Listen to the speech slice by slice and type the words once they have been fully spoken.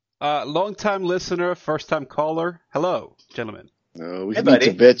Long-time listener, first-time caller. Hello, gentlemen. No, we Hey, need buddy.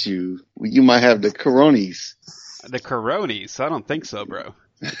 to vet you. You might have the coronis. The Coronis. I don't think so, bro.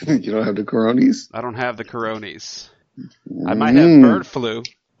 You don't have the coronis? I don't have the Coronis. I might have bird flu,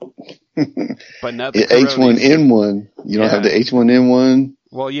 but not the Coronis. H1N1. You don't have the H1N1?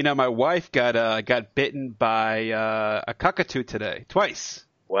 Well, my wife got bitten by a cockatoo today, twice.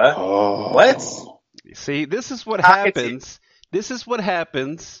 What? Oh. What? See, this is what Cockatoo. happens. This is what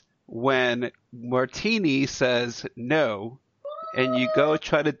happens when Martini says no, and you go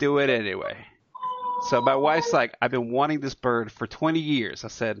try to do it anyway. So my wife's like, I've been wanting this bird for 20 years. I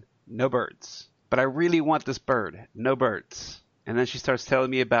said, no birds. But I really want this bird. No birds. And then she starts telling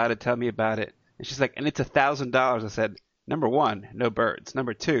me about it. And she's like, and it's $1,000. I said, number one, no birds.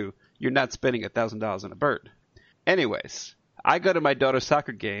 Number two, you're not spending $1,000 on a bird. Anyways, I go to my daughter's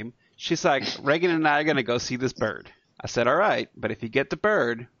soccer game. She's like, Reagan and I are going to go see this bird. I said, all right, but if you get the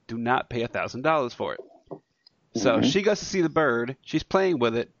bird, do not pay $1,000 for it. So she goes to see the bird. She's playing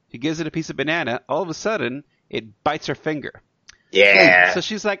with it. He gives it a piece of banana. All of a sudden, it bites her finger. Yeah. So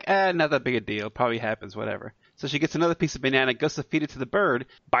she's like, not that big a deal. Probably happens, whatever. So she gets another piece of banana, goes to feed it to the bird,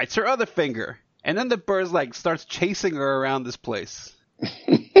 bites her other finger. And then the bird starts chasing her around this place.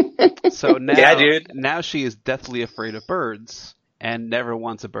 So now, Yeah, dude. Now she is deathly afraid of birds and never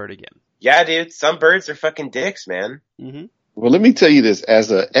wants a bird again. Yeah, dude. Some birds are fucking dicks, man. Mm-hmm. Well, let me tell you this.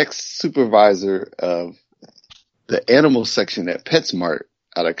 As an ex-supervisor of the animal section at PetSmart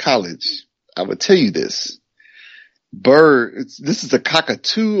out of college, I would tell you this. This is a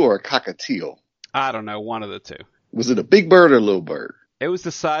cockatoo or a cockatiel? I don't know, one of the two. Was it a big bird or a little bird? It was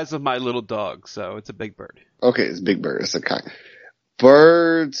the size of my little dog, so it's a big bird. Okay, it's a big bird. It's a cock.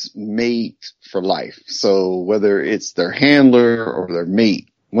 Birds mate for life. So whether it's their handler or their mate,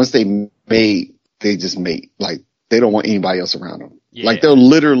 once they mate, they just mate. Like, they don't want anybody else around them. Yeah. Like, they'll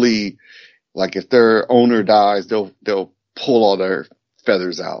literally, like, if their owner dies, they'll pull all their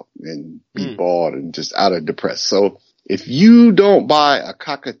feathers out and be bald and just out of depressed. So if you don't buy a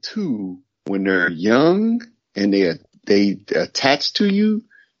cockatoo when they're young and they attach to you,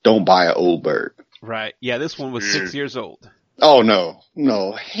 don't buy an old bird. Right. Yeah, this one was 6 years old. Oh, no,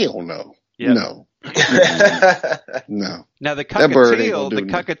 hell no. Yep. No. No. Now the That bird ain't gonna do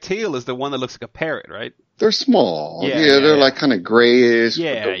cockatiel is the one that looks like a parrot, right? They're small. Yeah, They're yeah. like kind of grayish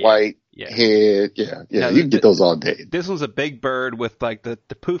Yeah, with the yeah, white yeah. head. Yeah. Now, You can get those all day. This one's a big bird with like the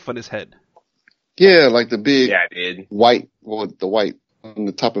poof on his head. Yeah, like the big Yeah, dude. white, the white on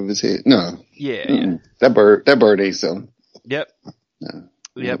the top of his head. No. Yeah. Mm-mm. That bird ain't selling. Yep. No.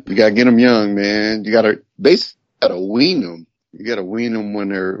 Yep. You gotta get them young, man. You gotta wean them. You gotta wean them when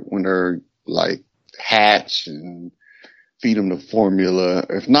they're like hatch and feed them the formula.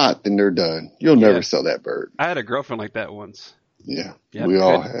 If not, then they're done. You'll never sell that bird. I had a girlfriend like that once. Yeah. Yep. We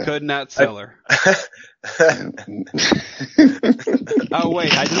all have. Could not sell her. Oh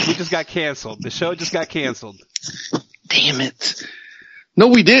wait, we just got canceled. The show just got canceled. Damn it. No,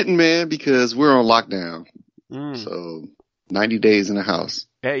 we didn't, man, because we're on lockdown. So 90 days in the house.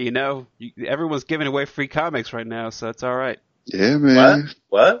 Hey, everyone's giving away free comics right now, so it's all right. Yeah, man.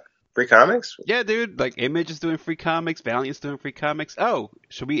 What? Free comics? Yeah, dude. Like Image is doing free comics. Valiant's doing free comics. Oh,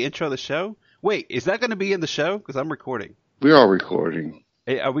 should we intro the show? Wait, is that going to be in the show? Because I'm recording. We are recording.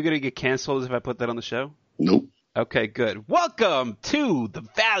 Hey, are we going to get canceled if I put that on the show? Nope. Okay, good. Welcome to the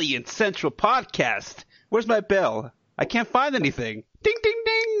Valiant Central Podcast. Where's my bell? I can't find anything. Ding, ding,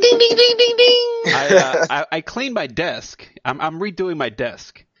 ding. Ding, ding, ding, ding, ding. I cleaned my desk. I'm redoing my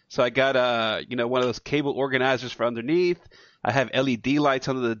desk. So I got one of those cable organizers for underneath. I have LED lights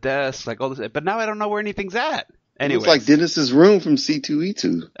under the desk, like all this. But now I don't know where anything's at. Anyway, It's like Dennis's room from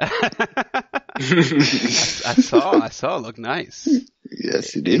C2E2. I saw it look nice.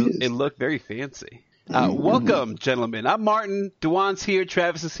 Yes, it is. It looked very fancy. Welcome, gentlemen. I'm Martin. Duan's here.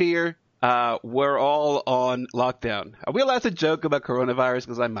 Travis is here. We're all on lockdown. Are we allowed to joke about coronavirus?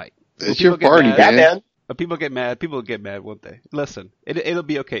 Because I might. It's your party, mad? Yeah, man. man. People get mad. People will get mad, won't they? Listen, it'll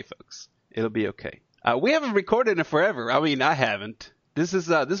be okay, folks. It'll be okay. We haven't recorded in forever. I mean, I haven't. This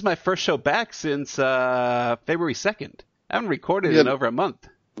is my first show back since February 2nd. I haven't recorded in over a month.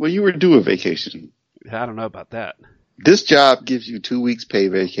 Well, you were due a vacation. I don't know about that. This job gives you 2 weeks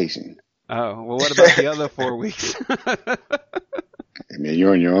paid vacation. Oh, well, what about the other 4 weeks? I mean,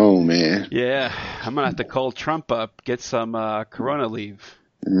 you're on your own, man. Yeah, I'm going to have to call Trump up, get some Corona leave.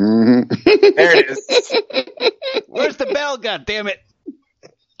 Mm-hmm. There it is. Where's the bell? God damn it!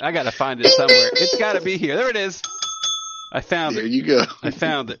 I gotta find it somewhere. It's gotta be here. There it is. I found There it. you go. I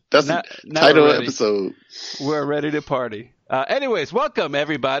found it. That's Now the title we're of the ready. episode. We're ready to party. Anyways, welcome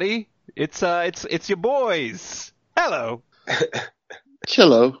everybody. It's your boys. Hello.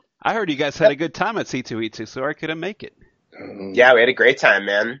 Cello. I heard you guys had a good time at C2E2. Sorry I couldn't make it. Yeah, we had a great time,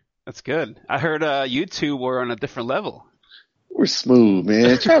 man. That's good. I heard you two were on a different level. We're smooth,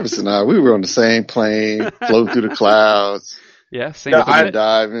 man. Travis and I, we were on the same plane, float through the clouds, Yeah, same. No, dipping and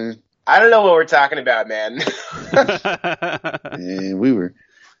diving. I don't know what we're talking about, man. And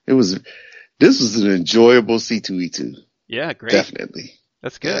this was an enjoyable C2E2. Yeah, great. Definitely.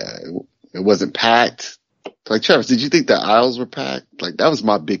 That's good. Yeah, it wasn't packed. Like, Travis, did you think the aisles were packed? Like, that was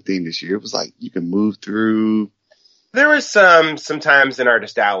my big thing this year. It was like, you can move through. There was some times in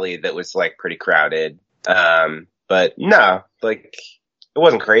Artist Alley that was like pretty crowded. But no, like it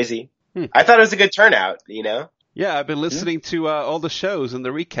wasn't crazy. I thought it was a good turnout, you know? Yeah, I've been listening to all the shows and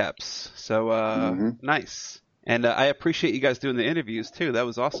the recaps. So nice. And I appreciate you guys doing the interviews too. That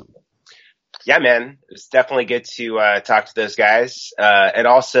was awesome. Yeah, man. It was definitely good to talk to those guys. And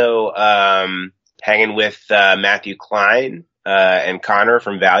also hanging with Matthew Klein and Connor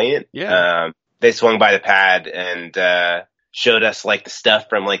from Valiant. Yeah. They swung by the pad and showed us like the stuff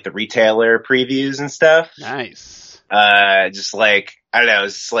from like the retailer previews and stuff. Nice. Just like, I don't know,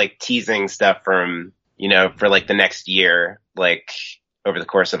 it's like teasing stuff from, you know, for like the next year, like over the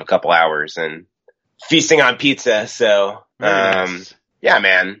course of a couple hours and feasting on pizza. So, Nice. yeah,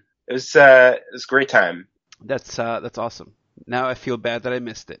 man, it was a great time. That's awesome. Now I feel bad that I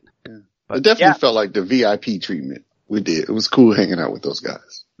missed it. But It definitely felt like the VIP treatment we did. It was cool hanging out with those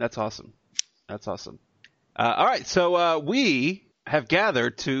guys. That's awesome. That's awesome. All right, so we have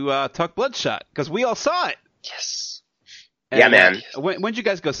gathered to talk Bloodshot because we all saw it. Yes. And, yeah, man. When'd you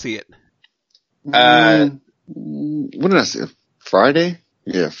guys go see it? When did I see it? Friday?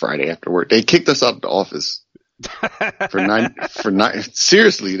 Yeah, Friday after work. They kicked us out of the office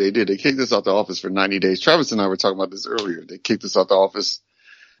seriously, they did. They kicked us out the office for 90 days. Travis and I were talking about this earlier. They kicked us out the office.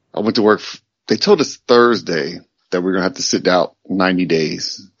 I went to work. They told us Thursday that we are going to have to sit out 90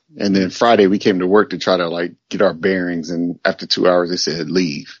 days. And then Friday we came to work to try to like get our bearings. And after 2 hours, they said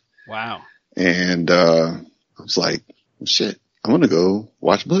leave. Wow. And, I was like, shit, I'm going to go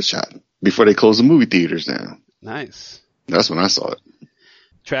watch Bloodshot before they close the movie theaters down. Nice. That's when I saw it.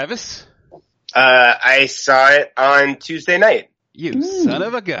 Travis? I saw it on Tuesday night. You son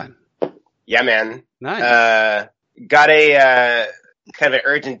of a gun. Yeah, man. Nice. Got a, kind of an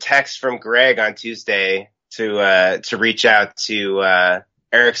urgent text from Greg on Tuesday to reach out to,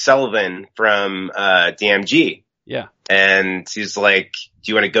 Eric Sullivan from, DMG. Yeah. And he's like,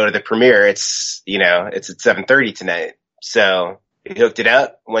 do you want to go to the premiere? It's at 7:30 tonight. So he hooked it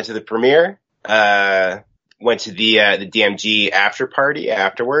up, went to the premiere, went to the DMG after party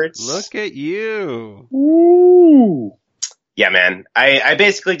afterwards. Look at you. Ooh. Yeah, man. I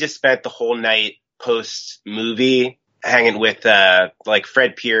basically just spent the whole night post movie hanging with, like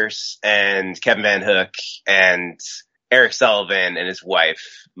Fred Pierce and Kevin Van Hook and Eric Sullivan and his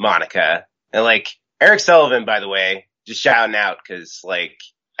wife, Monica. And like Eric Sullivan, by the way, just shouting out because like,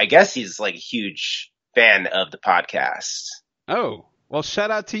 I guess he's like a huge fan of the podcast. Oh, well,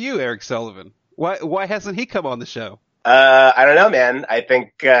 shout out to you, Eric Sullivan. Why hasn't he come on the show? I don't know, man. I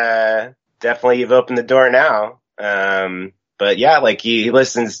think, definitely you've opened the door now. But yeah, like he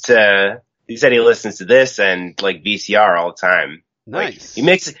said he listens to this and like VCR all the time. Nice.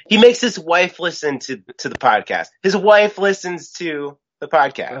 Like, he makes his wife listen to the podcast. His wife listens to the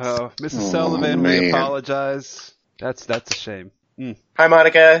podcast. Oh, Mrs. Sullivan, we apologize. That's a shame. Hi,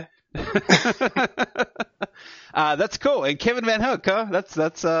 Monica. That's cool. And Kevin Van Hook, huh?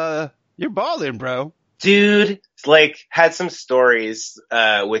 That's you're balling, bro. Dude, like had some stories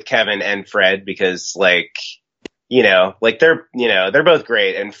with Kevin and Fred because like, like they're both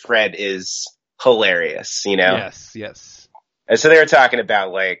great and Fred is hilarious, Yes. And so they were talking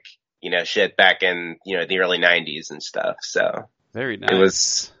about like, shit back in, the early 90s and stuff. So very nice. It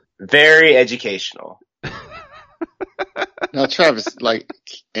was very educational. Now, Travis, like,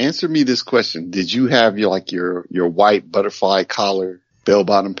 answer me this question. Did you have your white butterfly collar,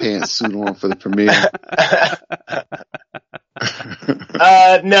 bell-bottom pants suit on for the premiere?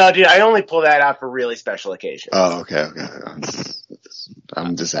 No, dude, I only pull that out for really special occasions. Oh, okay.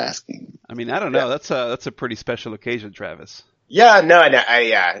 I'm just asking. I mean, I don't know. Yeah. That's a pretty special occasion, Travis. Yeah, no,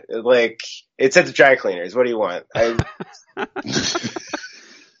 like, it's at the dry cleaners. What do you want?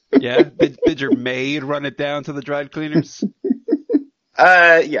 Yeah? Did your maid run it down to the dry cleaners?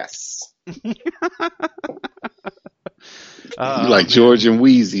 Yes. You like George and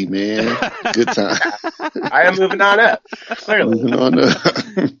Wheezy, man. Good time. I am moving on up. Clearly. Moving on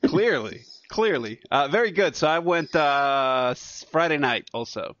up. Clearly. Very good. So I went Friday night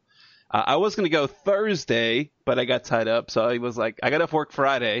also. I was going to go Thursday, but I got tied up. So I was like, I got off work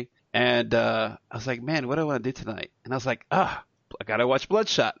Friday, and I was like, man, what do I want to do tonight? And I was like, I got to watch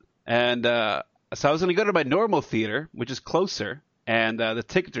Bloodshot. And so I was going to go to my normal theater, which is closer, and the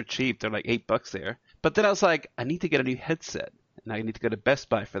tickets are cheap. They're like $8 there. But then I was like, I need to get a new headset, and I need to go to Best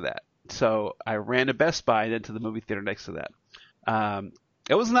Buy for that. So I ran to Best Buy and then to the movie theater next to that.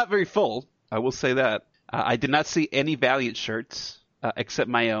 It was not very full, I will say that. I did not see any Valiant shirts except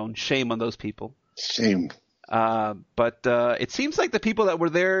my own. Shame on those people. Shame. But it seems like the people that were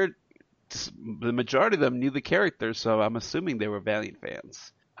there, the majority of them knew the characters, so I'm assuming they were Valiant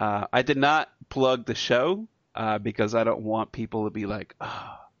fans. I did not plug the show because I don't want people to be like,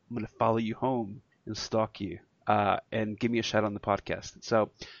 oh, I'm going to follow you home and stalk you and give me a shout on the podcast. So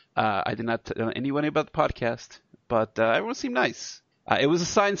I did not tell anyone about the podcast, but everyone seemed nice. It was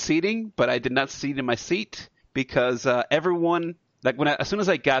assigned seating, but I did not sit in my seat because everyone, like as soon as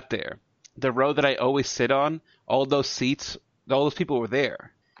I got there, the row that I always sit on, all those people were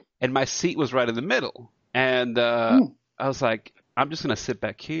there. And my seat was right in the middle. And I was like, I'm just going to sit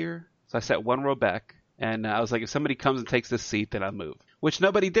back here. So I sat one row back. And I was like, if somebody comes and takes this seat, then I'll move. Which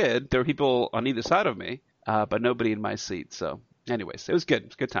nobody did. There were people on either side of me, but nobody in my seat. So anyways, it was good. It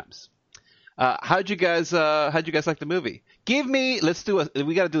was good times. How'd you guys like the movie? We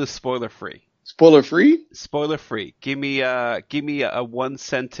got to do a spoiler free. Spoiler free? Spoiler free. Give me a one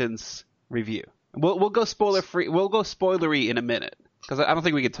sentence review. We'll go spoiler free. We'll go spoilery in a minute because I don't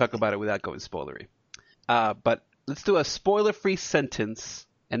think we can talk about it without going spoilery. But let's do a spoiler free sentence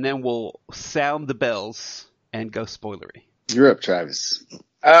and then we'll sound the bells and go spoilery. You're up, Travis.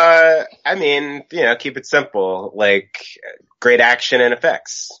 I mean, keep it simple. Like great action and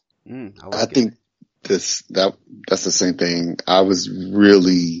effects. I think that's the same thing. I was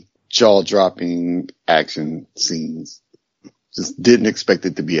really jaw-dropping action scenes. Just didn't expect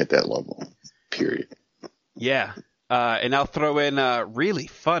it to be at that level. Period. Yeah. And I'll throw in really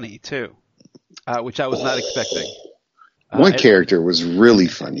funny too, which I was not expecting. One character was really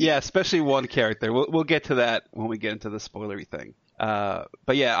funny. Yeah, especially one character. We'll get to that when we get into the spoilery thing.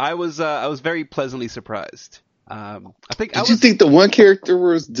 But yeah, I was very pleasantly surprised. Did you think the one character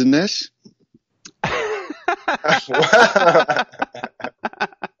was Dinesh?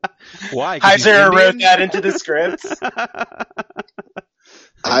 Why? Heiser wrote that into the script.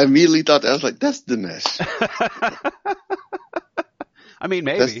 I immediately thought that. I was like, that's Dinesh. I mean,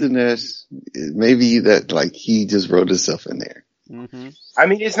 maybe. That's Dinesh. Maybe that, like, he just wrote himself in there. Mm-hmm. I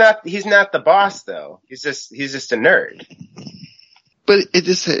mean, he's not the boss though. He's just a nerd. But it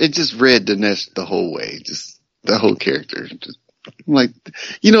just read Dinesh the whole way. Just the whole character. I'm like,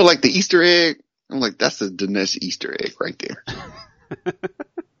 like the Easter egg. I'm like, that's a Dinesh Easter egg right there.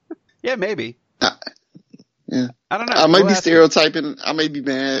 Yeah, maybe. Yeah. I don't know. I might be stereotyping. I may be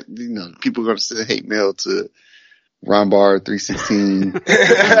mad. People are going to send hate mail to Ron Bar 316.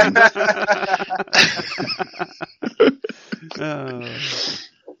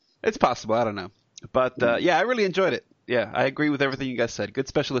 It's possible. I don't know. But yeah, I really enjoyed it. Yeah, I agree with everything you guys said. Good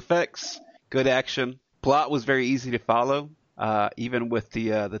special effects, good action. Plot was very easy to follow, even with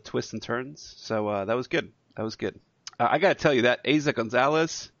the twists and turns. So that was good. That was good. I got to tell you that Eiza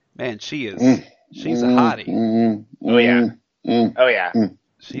Gonzalez, man, she's a hottie. Oh yeah. Oh yeah.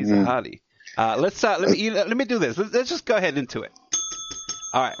 She's a hottie. Let me do this. Let's just go ahead into it.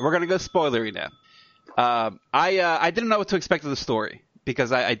 All right, we're gonna go spoilery now. I didn't know what to expect of the story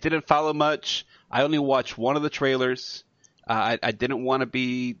because I didn't follow much. I only watched one of the trailers. I didn't want to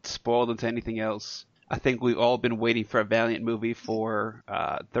be spoiled into anything else. I think we've all been waiting for a Valiant movie for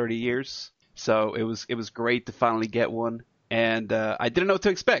 30 years, so it was great to finally get one. And I didn't know what to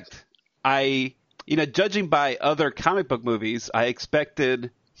expect. Judging by other comic book movies, I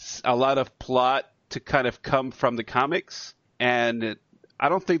expected a lot of plot to kind of come from the comics, and I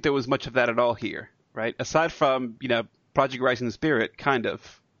don't think there was much of that at all here, right? Aside from, Project Rising Spirit, kind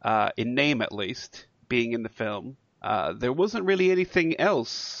of, in name at least, being in the film, there wasn't really anything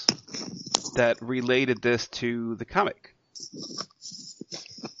else that related this to the comic.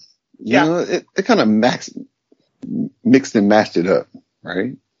 Yeah. It kind of mixed and matched it up,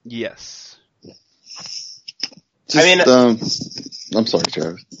 right? Yes. I'm sorry,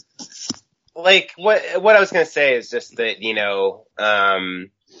 Travis. Like what I was going to say is just that,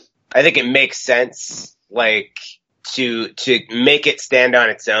 I think it makes sense, like to make it stand on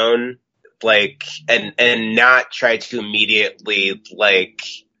its own, like, and not try to immediately like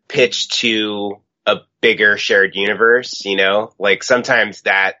pitch to a bigger shared universe, like sometimes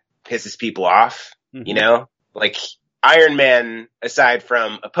that pisses people off, like Iron Man, aside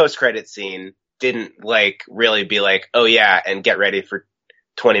from a post-credit scene, didn't like really be like, oh yeah, and get ready for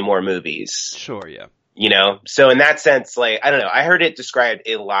 20 more movies. Sure, yeah. So in that sense, like, I don't know, I heard it described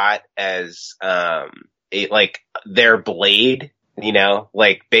a lot as like their Blade, You know,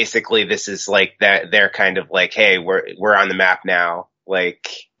 like basically this is like that they're kind of like, hey, we're on the map now. Like,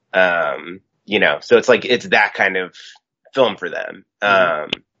 you know, so it's like it's that kind of film for them.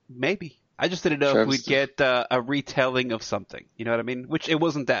 Maybe. I just didn't know if we'd get a retelling of something. You know what I mean? Which it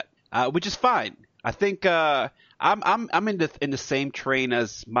wasn't that. Which is fine. I think I'm in the same train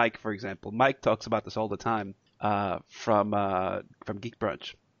as Mike, for example. Mike talks about this all the time from Geek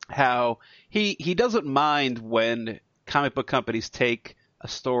Brunch. How he doesn't mind when comic book companies take a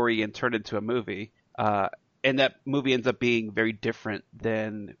story and turn it into a movie, and that movie ends up being very different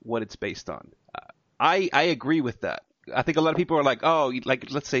than what it's based on. I agree with that. I think a lot of people are like, oh, like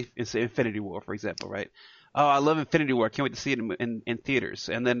let's say it's Infinity War, for example, right? Oh, I love Infinity War. Can't wait to see it in theaters.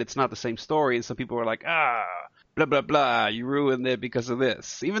 And then it's not the same story, and some people are like, blah, blah, blah, you ruined it because of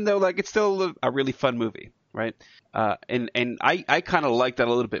this. Even though, like, it's still a really fun movie, right? And I kind of like that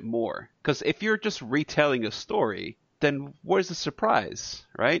a little bit more. Because if you're just retelling a story, then where's the surprise,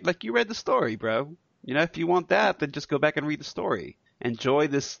 right? Like, you read the story, bro. You know, if you want that, then just go back and read the story. Enjoy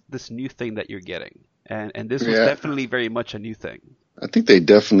this new thing that you're getting. And this was definitely very much a new thing. I think they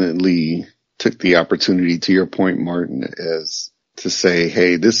definitely took the opportunity, to your point, Martin, as to say,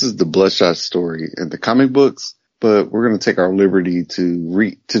 hey, this is the Bloodshot story in the comic books, but we're going to take our liberty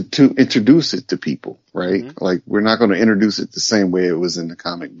to introduce it to people, right? Mm-hmm. Like, we're not going to introduce it the same way it was in the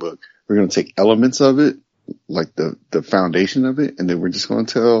comic book. We're going to take elements of it, like the foundation of it, and then we're just going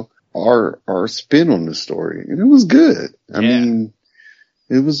to tell our spin on the story. And it was good. I mean,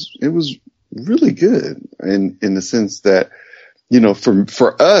 it was really good in the sense that, you know,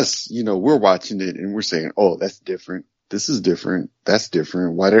 for us, you know, we're watching it and we're saying, oh, that's different. This is different. That's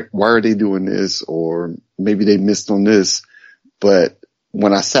different. Why are they doing this? Or maybe they missed on this. But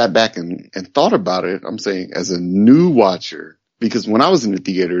when I sat back and thought about it, I'm saying as a new watcher, because when I was in the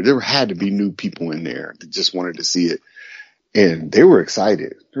theater, there had to be new people in there that just wanted to see it. And they were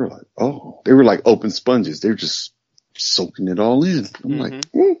excited. They were like, oh, they were like open sponges. They were just soaking it all in. I'm like,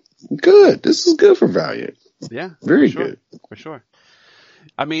 good. This is good for Valiant. Yeah, very good. For sure.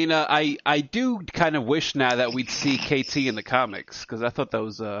 I mean, I do kind of wish now that we'd see KT in the comics, because I thought that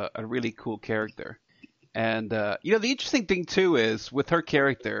was a really cool character. And, you know, the interesting thing, too, is with her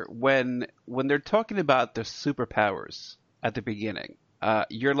character, when they're talking about their superpowers at the beginning,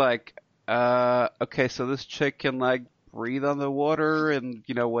 you're like, okay, so this chick can, like, breathe on the water and,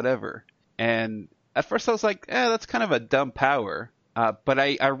 you know, whatever. And at first I was like, that's kind of a dumb power. But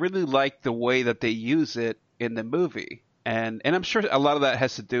I really like the way that they use it in the movie. And I'm sure a lot of that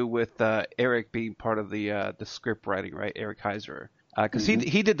has to do with Eric being part of the script writing, right? Eric Heiser. Because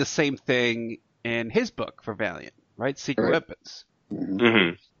he did the same thing in his book for Valiant, right? Secret Weapons.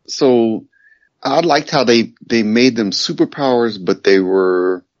 Mm-hmm. So I liked how they made them superpowers, but they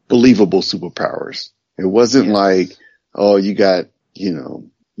were believable superpowers. It wasn't like, oh, you got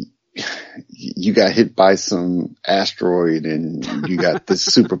hit by some asteroid and you got this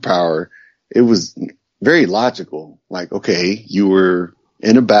superpower. It was very logical. Like, okay, you were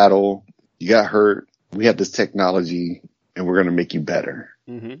in a battle, you got hurt, we have this technology, and we're going to make you better.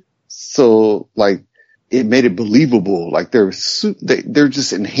 Mm-hmm. So, like, it made it believable. Like, they're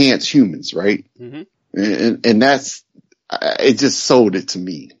just enhanced humans, right? Mm-hmm. And that's, it just sold it to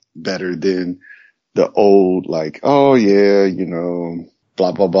me better than the old, like, oh yeah, you know,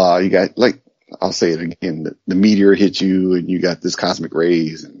 blah, blah, blah. You got, like, I'll say it again, the meteor hit you and you got this cosmic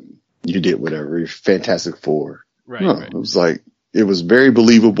rays and you did whatever. You're Fantastic Four. Right, no, right. It was like, it was very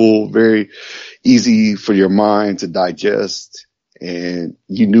believable, very easy for your mind to digest, and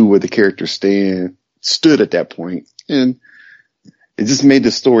you knew where the character stood at that point. And it just made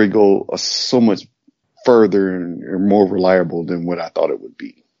the story go so much further and more reliable than what I thought it would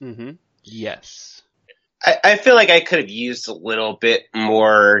be. Mm-hmm. Yes. I feel like I could have used a little bit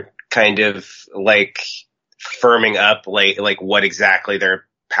more kind of like firming up like what exactly their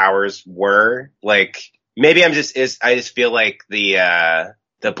powers were. Like maybe I just feel like the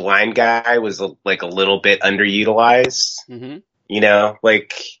blind guy was like a little bit underutilized. Mm-hmm. You know,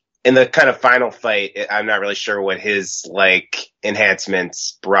 like in the kind of final fight, I'm not really sure what his like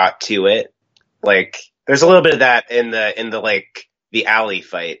enhancements brought to it. Like there's a little bit of that in the like the alley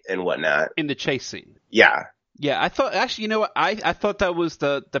fight and whatnot. In the chase scene. Yeah. Yeah, I thought, actually, you know what? I thought that was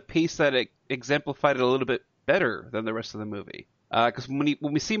the piece that exemplified it a little bit better than the rest of the movie. Because when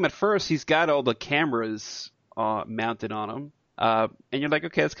we see him at first, he's got all the cameras mounted on him. And you're like,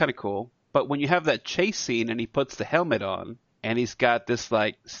 okay, that's kind of cool. But when you have that chase scene and he puts the helmet on, and he's got this,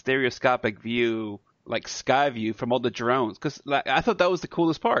 like, stereoscopic view, like, sky view from all the drones. Because like, I thought that was the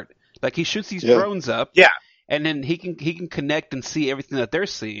coolest part. Like, he shoots these drones up. Yeah. And then he can connect and see everything that they're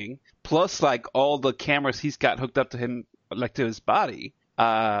seeing, plus like all the cameras he's got hooked up to him like to his body,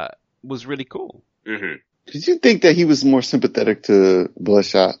 was really cool. Mm-hmm. Did you think that he was more sympathetic to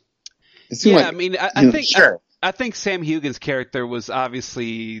Bloodshot? It seemed Yeah, like, I mean, I you know, think Sure. I think Sam Hugin's character was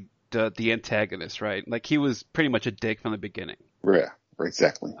obviously the antagonist, right? Like he was pretty much a dick from the beginning. yeah,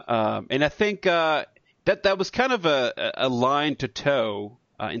 exactly. And I think that was kind of a line to toe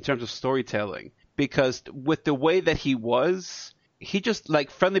in terms of storytelling, because with the way that he just, like,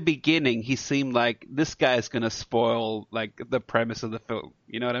 from the beginning, he seemed like this guy's gonna spoil, like, the premise of the film.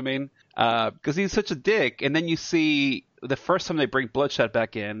 You know what I mean? Because he's such a dick. And then you see the first time they bring Bloodshot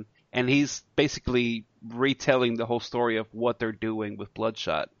back in, and he's basically retelling the whole story of what they're doing with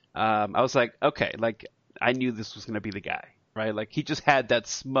Bloodshot. I was like, okay, like, I knew this was gonna be the guy, right? Like, he just had that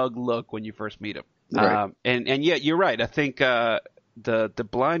smug look when you first meet him. Right. And yeah, you're right. I think the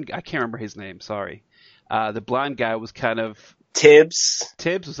blind, I can't remember his name. Sorry. The blind guy was kind of Tibbs.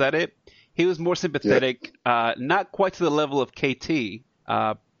 Tibbs. Was that it? He was more sympathetic. Not quite to the level of KT.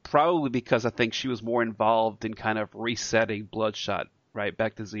 Probably because I think she was more involved in kind of resetting Bloodshot right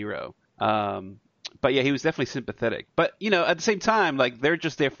back to zero. But yeah, he was definitely sympathetic. But you know, at the same time, like, they're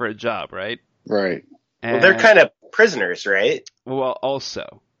just there for a job, right? Right. And, Well, they're kind of prisoners, right? well,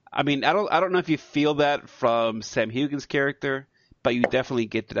 also, I mean, I don't know if you feel that from Sam Hugin's character, but you definitely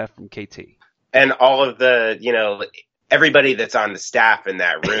get that from KT. And all of the, you know, everybody that's on the staff in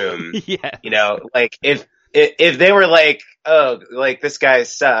that room, Yeah. you know, like if they were like, oh, like this guy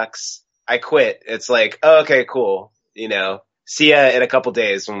sucks, I quit. It's like, oh, okay, cool. You know, see ya in a couple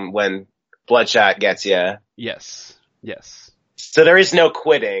days when Bloodshot gets ya. Yes. Yes. So there is no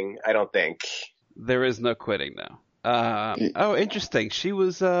quitting, I don't think. There is no quitting now. Oh, interesting. She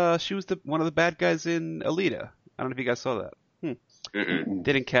was one of the bad guys in Alita. I don't know if you guys saw that. Mm-mm.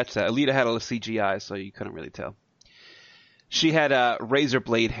 Didn't catch that. Alita had all the CGI, so you couldn't really tell. She had razor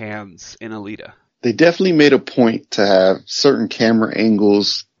blade hands in Alita. They definitely made a point to have certain camera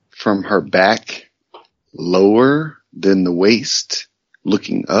angles from her back lower than the waist,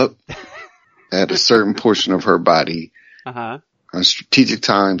 looking up at a certain portion of her body Uh-huh. on strategic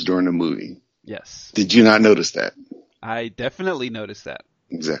times during the movie. Yes. Did you not notice that? I definitely noticed that.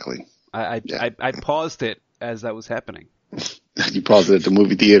 Exactly. I paused it as that was happening. You paused it at the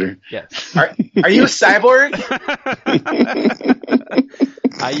movie theater. Yes. Are you a cyborg?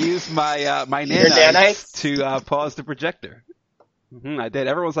 I used my my Your nanites nanites? to pause the projector. I did.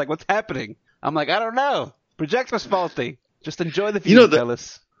 Everyone's like, "What's happening?" I'm like, "I don't know. Projector's faulty. Just enjoy the view, You know,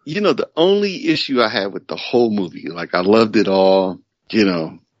 fellas." You know, the only issue I had with the whole movie, like, I loved it all, you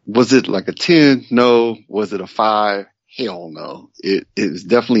know, was it like a 10? No. Was it a 5? Hell no. It was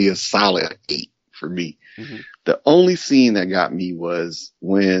definitely a solid 8 for me. Mm-hmm. The only scene that got me was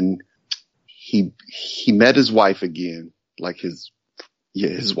when he met his wife again, like his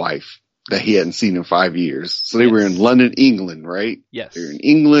wife that he hadn't seen in 5 years. So they were in London, England, right? Yes. They're in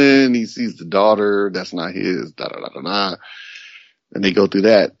England. He sees the daughter. That's not his. Da da da da da. And they go through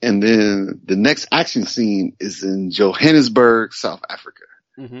that. And then the next action scene is in Johannesburg, South Africa.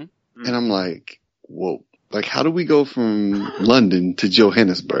 Mm-hmm. And I'm like, whoa, like, how do we go from London to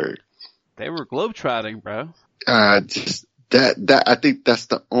Johannesburg? They were globetrotting, bro. Just that I think that's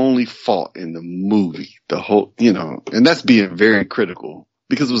the only fault in the movie. The whole, you know, and that's being very critical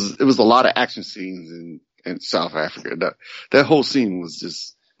because it was a lot of action scenes in South Africa. That whole scene was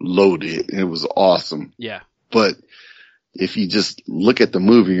just loaded and it was awesome. Yeah. But if you just look at the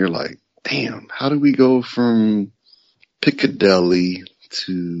movie, you're like, damn, how do we go from Piccadilly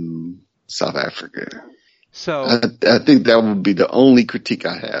to South Africa? So I think that would be the only critique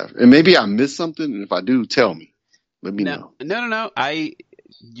I have. And maybe I missed something. And if I do, tell me. Let me know. No.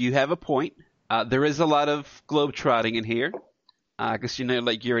 You have a point. There is a lot of globetrotting in here. Cause you know,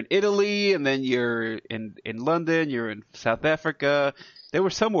 like, you're in Italy and then you're in London, you're in South Africa. They were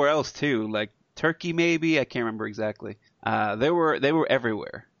somewhere else too, like Turkey maybe. I can't remember exactly. They were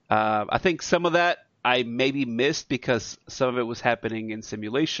everywhere. I think some of that I maybe missed because some of it was happening in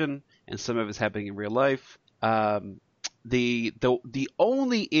simulation and some of it's happening in real life. The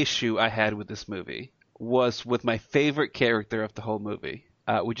only issue I had with this movie was with my favorite character of the whole movie,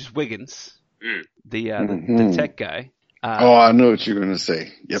 which is Wiggins, the tech guy. I know what you're going to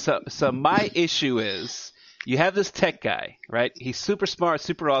say. Yep. So my issue is you have this tech guy, right? He's super smart,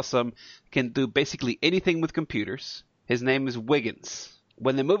 super awesome, can do basically anything with computers. His name is Wiggins.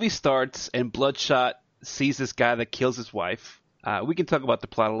 When the movie starts and Bloodshot sees this guy that kills his wife, we can talk about the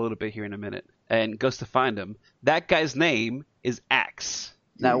plot a little bit here in a minute, and goes to find him. That guy's name is Axe.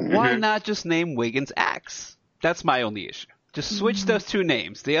 Now, why not just name Wiggins Axe? That's my only issue. Just switch those two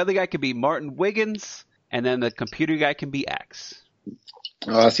names. The other guy could be Martin Wiggins, and then the computer guy can be Axe.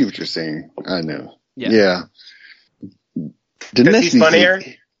 Oh, I see what you're saying. I know. Yeah. Dinesh he's funnier?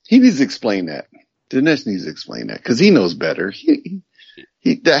 He needs to explain that. Dinesh needs to explain that because he knows better. He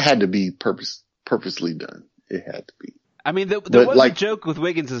that had to be purposely done. It had to be. I mean, there was a joke with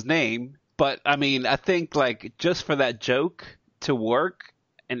Wiggins' name, but I mean, I think like just for that joke to work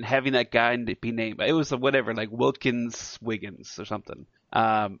and having that guy be named, it was whatever, like Wilkins Wiggins or something.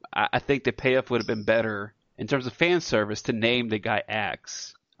 I think the payoff would have been better in terms of fan service to name the guy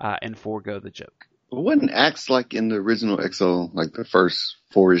Axe and forego the joke. Wasn't Axe like in the original XO, like the first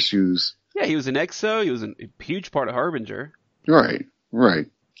 4 issues? Yeah, he was in XO. He was a huge part of Harbinger. Right. I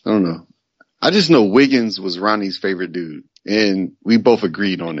don't know. I just know Wiggins was Ronnie's favorite dude, and we both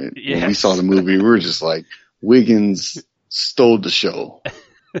agreed on it. Yes. When we saw the movie, we were just like, Wiggins stole the show.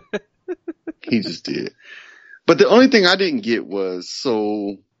 He just did. But the only thing I didn't get was,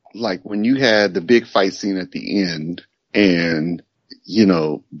 so, like, when you had the big fight scene at the end, and, you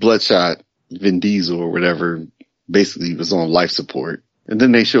know, Bloodshot, Vin Diesel or whatever, basically was on life support. And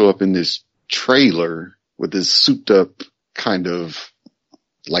then they show up in this trailer with this souped up kind of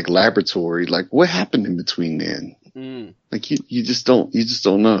like laboratory. Like, what happened in between then? Like, you just don't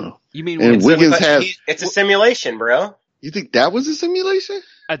know. You mean and Wiggins it's a simulation, bro. You think that was a simulation?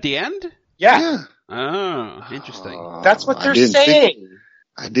 At the end? Yeah. Oh, interesting. That's what they're saying.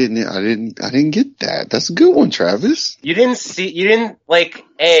 I didn't get that. That's a good one, Travis. You didn't like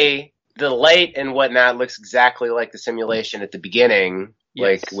the light and whatnot looks exactly like the simulation at the beginning,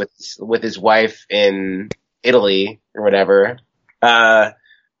 yes. Like with his wife in Italy or whatever.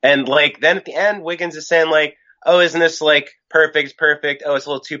 And like then at the end, Wiggins is saying like, "Oh, isn't this like perfect? Oh, it's a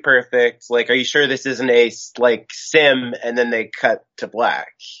little too perfect. Like, are you sure this isn't a like sim?" And then they cut to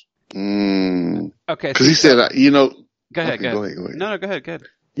black. Okay. Because he said, you know. Go ahead. Go ahead. No, go ahead.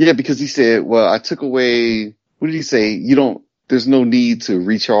 Yeah, because he said, well, I took away. What did he say? There's no need to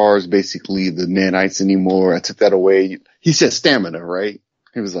recharge basically the nanites anymore. I took that away. He said stamina, right?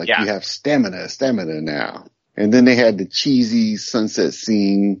 He was like, You have stamina now. And then they had the cheesy sunset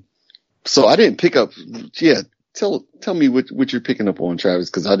scene. So I didn't pick up. Yeah. Tell me what you're picking up on, Travis,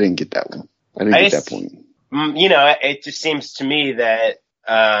 because I didn't get that one. I didn't get that point. You know, it just seems to me that,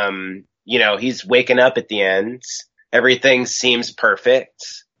 you know, he's waking up at the end. Everything seems perfect.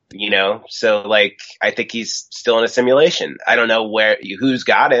 You know, so like, I think he's still in a simulation. I don't know who's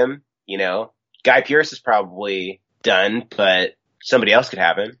got him, you know. Guy Pearce is probably done, but somebody else could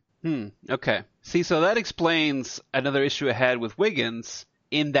have him. Okay. See, so that explains another issue I had with Wiggins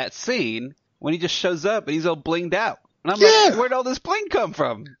in that scene when he just shows up and he's all blinged out. And I'm like, where'd all this bling come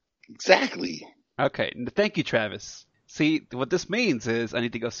from? Exactly. Okay. Thank you, Travis. See, what this means is I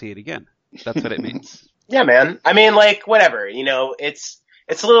need to go see it again. That's what it means. Yeah, man. I mean, like, whatever, you know, it's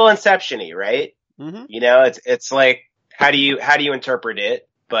a little Inception-y, right? Mm-hmm. You know, it's like, how do you interpret it?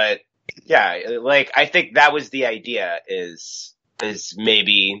 But yeah, like, I think that was the idea is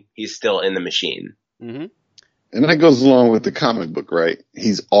maybe he's still in the machine. Mm-hmm. And that goes along with the comic book, right?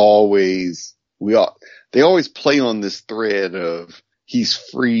 They always play on this thread of he's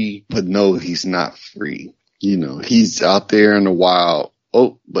free, but no, he's not free. You know, he's out there in the wild.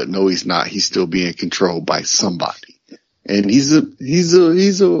 Oh, but no, he's not. He's still being controlled by somebody. And he's a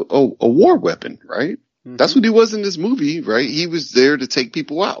war weapon, right? Mm-hmm. That's what he was in this movie, right? He was there to take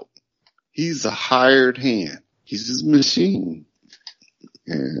people out. He's a hired hand. He's his machine.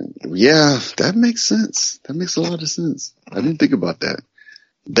 And yeah, that makes sense. That makes a lot of sense. I didn't think about that.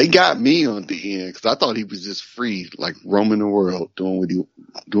 They got me on the end because I thought he was just free, like roaming the world, doing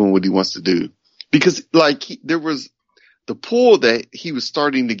what he wants to do. Because like there was the pull that he was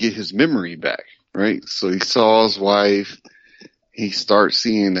starting to get his memory back, right? So he saw his wife. He starts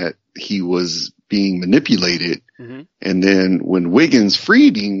seeing that he was being manipulated. Mm-hmm. And then when Wiggins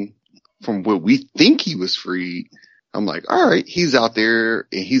freed him from what we think he was freed, I'm like, all right, he's out there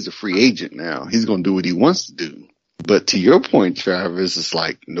and he's a free agent now. He's going to do what he wants to do. But to your point, Travis, it's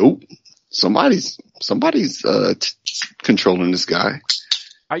like, nope, somebody's controlling this guy.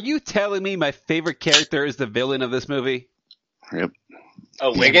 Are you telling me my favorite character is the villain of this movie? Yep.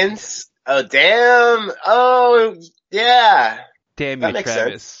 Oh, Wiggins? Oh, damn. Oh, yeah. Damn you,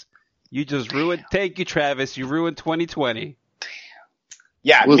 Travis. Sense. You just ruined, thank you, Travis. You ruined 2020.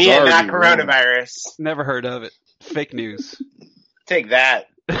 Yeah, me and that coronavirus. Never heard of it. Fake news. Take that.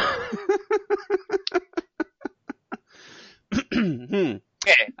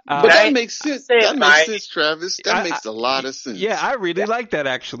 But that makes sense. That makes sense, Travis. That makes a lot of sense. Yeah, I really like that,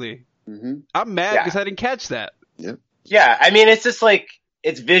 actually. Mm-hmm. I'm mad because I didn't catch that. Yep. Yeah, I mean, it's just like,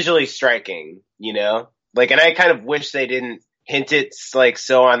 it's visually striking, you know? Like, and I kind of wish they didn't hint it, like,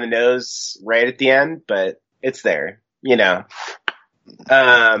 so on the nose right at the end, but it's there, you know?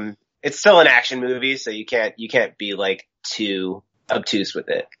 it's still an action movie, so you can't be like too obtuse with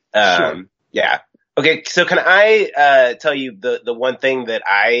it. Sure. Yeah. Okay, so can I tell you the one thing that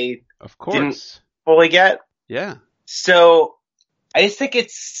I Of course. didn't fully get? Yeah. So I just think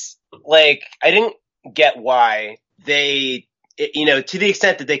it's like I didn't get why they, to the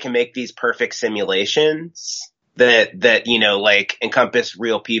extent that they can make these perfect simulations that like encompass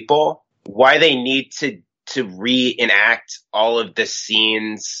real people, why they need to reenact all of the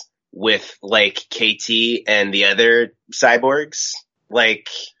scenes with like KT and the other cyborgs, like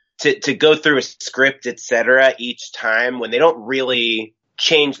to go through a script, etc. each time when they don't really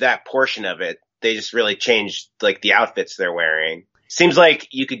change that portion of it. They just really change like the outfits they're wearing. Seems like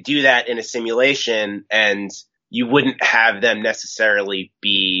you could do that in a simulation and you wouldn't have them necessarily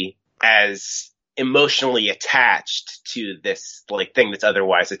be as emotionally attached to this like thing that's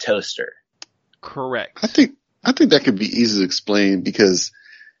otherwise a toaster. Correct. I think that could be easily explained because,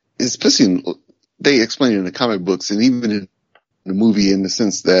 especially they explain it in the comic books and even in the movie, in the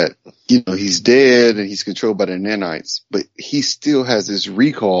sense that he's dead and he's controlled by the nanites, but he still has this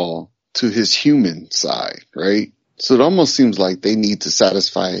recall to his human side, right? So it almost seems like they need to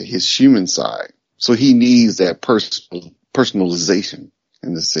satisfy his human side. So he needs that personalization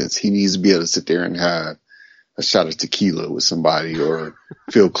in the sense he needs to be able to sit there and have a shot of tequila with somebody or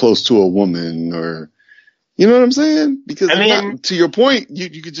feel close to a woman or, you know what I'm saying? Because to your point,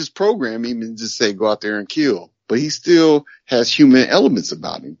 you could just program him and just say, go out there and kill, but he still has human elements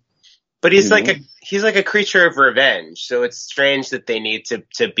about him. But he's like a creature of revenge. So it's strange that they need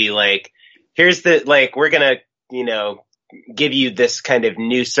to be like, here's we're going to, give you this kind of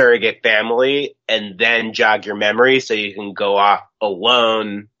new surrogate family and then jog your memory so you can go off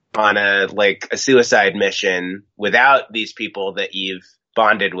alone on a suicide mission without these people that you've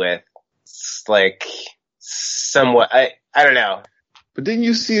bonded with. It's like somewhat, I don't know. But then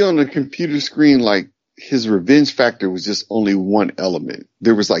you see on the computer screen, like his revenge factor was just only one element.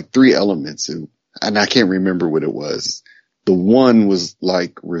 There was like 3 elements and I can't remember what it was. The one was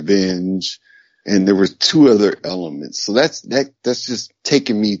like revenge and there was 2 other elements. So that's just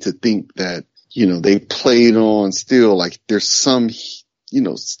taking me to think that, they played on still like there's some,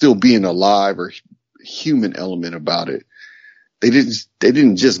 still being alive or human element about it. They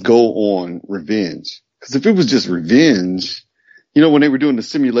didn't just go on revenge. Cause if it was just revenge, when they were doing the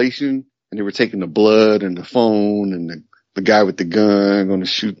simulation and they were taking the blood and the phone and the guy with the gun going to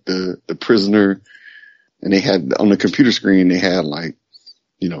shoot the prisoner, and they had on the computer screen, they had like,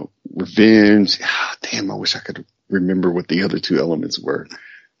 revenge. Damn, I wish I could remember what the other 2 elements were.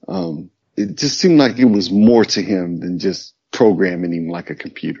 It just seemed like it was more to him than just programming him like a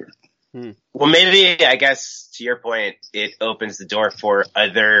computer. Well, maybe, I guess, to your point, it opens the door for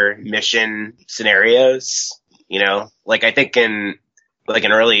other mission scenarios, Like, I think in, like,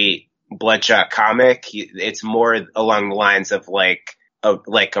 an early Bloodshot comic, it's more along the lines of,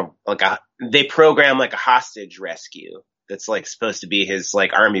 they program, like, a hostage rescue that's, like, supposed to be his,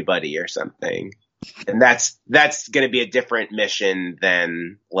 like, army buddy or something. And that's gonna be a different mission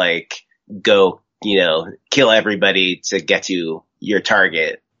than, like, go, kill everybody to get to your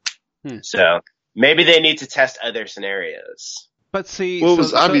target. So maybe they need to test other scenarios. But see, well,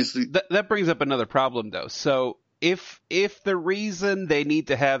 obviously that brings up another problem though. So if the reason they need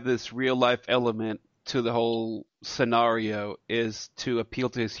to have this real life element to the whole scenario is to appeal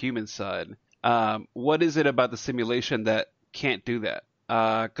to his human side, what is it about the simulation that can't do that?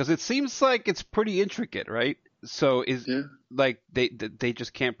 Because it seems like it's pretty intricate, right? So like they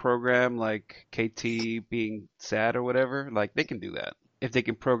just can't program like KT being sad or whatever? Like they can do that if they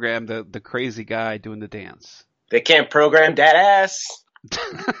can program the crazy guy doing the dance. They can't program that ass.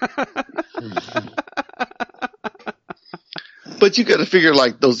 But you got to figure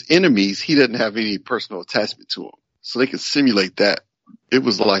like those enemies, he doesn't have any personal attachment to them, so they could simulate that. It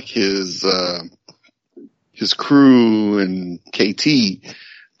was like his crew and KT.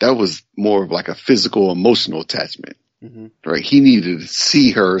 That was more of like a physical, emotional attachment, right? He needed to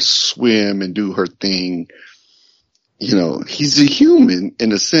see her swim and do her thing. He's a human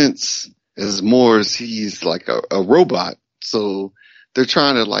in a sense as more as he's like a robot. So they're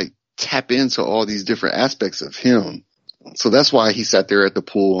trying to like tap into all these different aspects of him. So that's why he sat there at the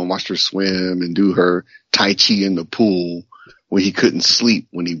pool and watched her swim and do her Tai Chi in the pool when he couldn't sleep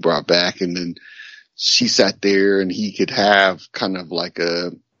when he brought back. And then she sat there and he could have kind of like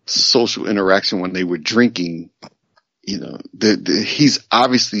a social interaction when they were drinking. He's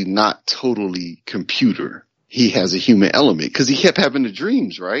obviously not totally computer. He has a human element because he kept having the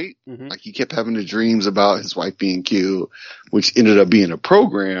dreams, right? Like he kept having the dreams about his wife being killed, which ended up being a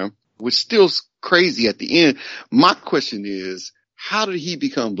program, which still's crazy at the end. My question is, how did he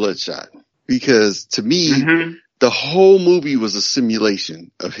become Bloodshot? Because to me, the whole movie was a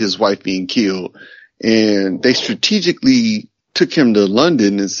simulation of his wife being killed. And they strategically took him to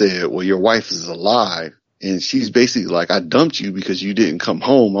London and said, well, your wife is alive. And she's basically like, I dumped you because you didn't come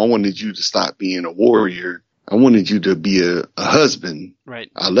home. I wanted you to stop being a warrior. I wanted you to be a husband.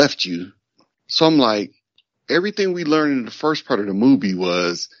 Right. I left you. So I'm like, everything we learned in the first part of the movie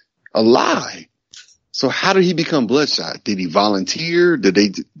was a lie. So how did he become Bloodshot? Did he volunteer? Did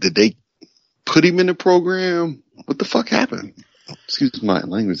they put him in the program? What the fuck happened? Excuse my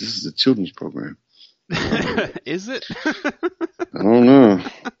language. This is a children's program. Is it? I don't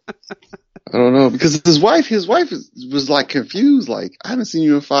know because his wife was like confused. Like, I haven't seen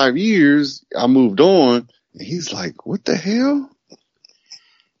you in 5 years. I moved on. And he's like, what the hell?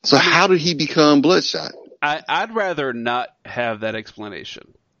 So how did he become Bloodshot? I'd rather not have that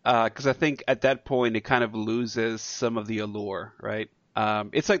explanation. Cause I think at that point it kind of loses some of the allure, right?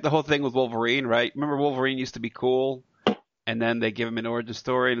 It's like the whole thing with Wolverine, right? Remember Wolverine used to be cool and then they give him an origin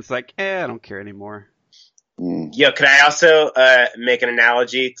story and it's like, I don't care anymore. Yo, could I also make an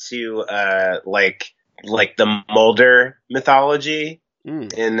analogy to like the Mulder mythology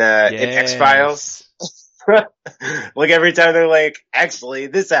in X-Files? Like every time they're like, actually,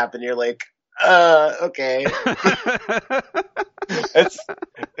 this happened, you're like, okay.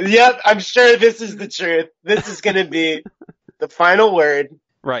 Yep, I'm sure this is the truth. This is gonna be the final word.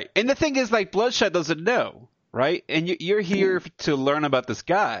 Right. And the thing is, like, Bloodshot doesn't know, right? And you're here to learn about this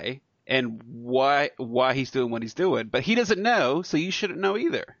guy and why he's doing what he's doing, but he doesn't know, so you shouldn't know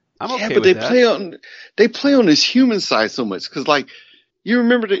either. I'm okay with that. They play on his human side so much because, like, you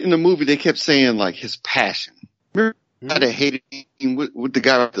remember that in the movie they kept saying like his passion. Remember how they hated him with the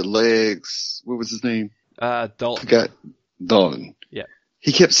guy with the legs? What was his name? Dalton. Dalton. Yeah.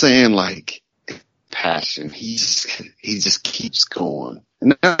 He kept saying like passion. He just keeps going,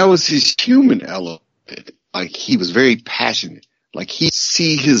 and that was his human element. Like he was very passionate. Like he'd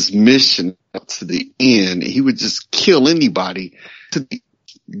see his mission up to the end. He would just kill anybody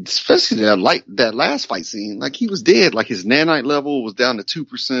especially that last fight scene. Like he was dead. Like his nanite level was down to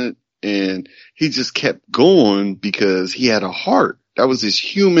 2% and he just kept going because he had a heart. That was his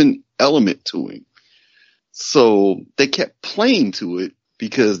human element to him. So they kept playing to it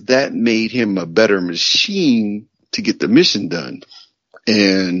because that made him a better machine to get the mission done.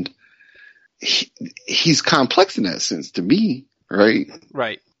 And he's complex in that sense to me, right?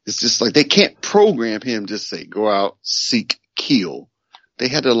 Right. It's just like they can't program him, just say, go out, seek, kill. They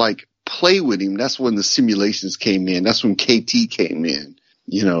had to like play with him. That's when the simulations came in. That's when KT came in.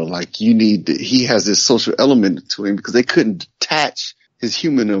 You know, like he has this social element to him because they couldn't detach his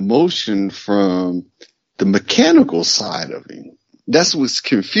human emotion from the mechanical side of him. That's what's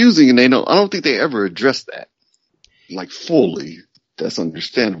confusing. And I don't think they ever addressed that like fully. That's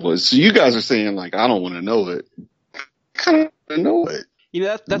understandable. So you guys are saying like, I don't want to know it. I kind of want to know it. You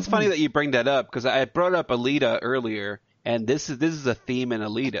know, that's funny that you bring that up because I brought up Alita earlier. And this is a theme in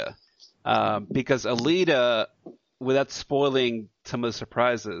Alita, because Alita, without spoiling some of the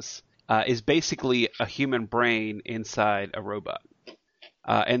surprises, is basically a human brain inside a robot.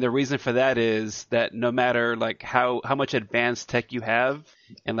 And the reason for that is that no matter like how much advanced tech you have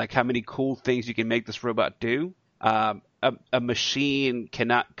and like how many cool things you can make this robot do, a machine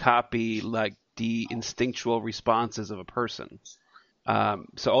cannot copy like the instinctual responses of a person.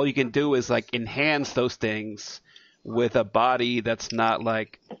 So all you can do is like enhance those things with a body that's not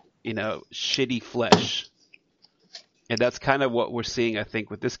like, you know, shitty flesh. And that's kind of what we're seeing, I think,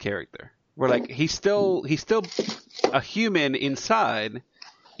 with this character. We're like, he's still a human inside,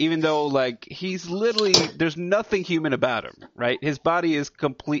 even though like he's literally, there's nothing human about him, right? His body is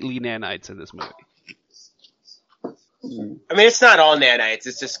completely nanites in this movie. I mean, it's not all nanites.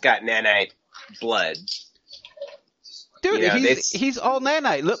 It's just got nanite blood. Dude, you know, he's all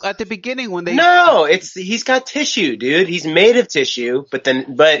nanite. Look at the beginning when they. No, he's got tissue, dude. He's made of tissue, but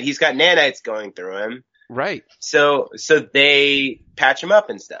he's got nanites going through him. Right. So they patch him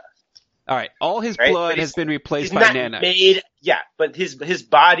up and stuff. All right. All his blood has been replaced by nanites. But his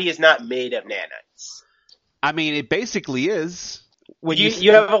body is not made of nanites. I mean, it basically is. When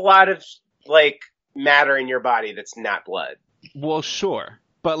you have a lot of like matter in your body that's not blood. Well, sure,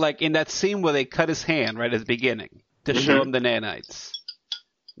 but like in that scene where they cut his hand right at the beginning. To show him the nanites.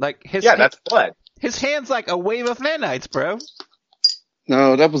 Like that's blood. His hand's like a wave of nanites, bro.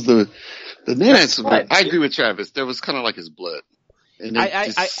 No, that was the nanites. I agree with Travis. That was kind of like his blood. And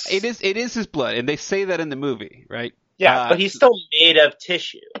it is his blood, and they say that in the movie, right? Yeah, but he's still made of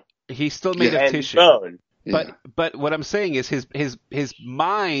tissue. He's still made of tissue. Bone. But what I'm saying is his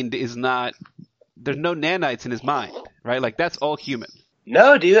mind is not. There's no nanites in his mind, right? Like that's all human.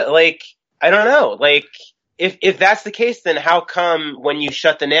 No, dude. Like, I don't know. Like, if that's the case, then how come when you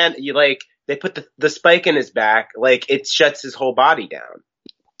shut the they put the spike in his back, like it shuts his whole body down?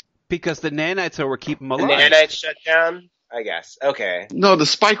 Because the nanites are what keep him The alive. nanites shut down? I guess. Okay. No, the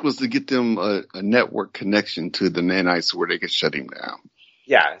spike was to get them a network connection to the nanites where they could shut him down.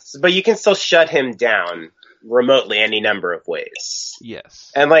 Yeah, but you can still shut him down remotely any number of ways.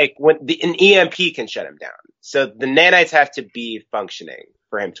 Yes. And like when an EMP can shut him down. So the nanites have to be functioning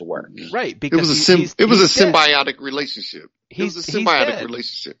for him to work. Right. It Because was a he's dead. symbiotic relationship. It was a He's symbiotic dead.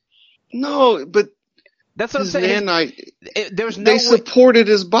 relationship. No, but That's what I'm his saying. nanite, There's no they way. supported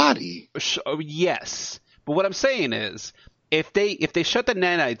his body. Yes. But what I'm saying is, if they shut the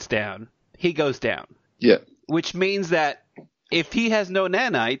nanites down, he goes down. Yeah. Which means that if he has no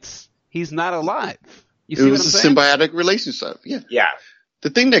nanites, he's not alive. You It see what I'm was a saying? symbiotic relationship. Yeah. Yeah. The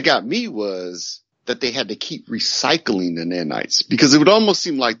thing that got me was that they had to keep recycling the nanites because it would almost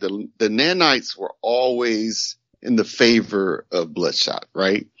seem like the nanites were always in the favor of Bloodshot,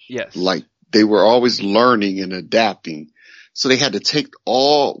 right? Yes. Like they were always learning and adapting. So they had to take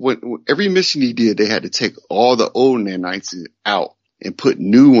every mission he did, they had to take all the old nanites out and put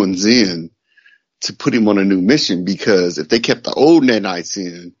new ones in to put him on a new mission because if they kept the old nanites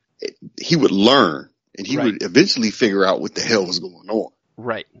in, he would learn and he would eventually figure out what the hell was going on.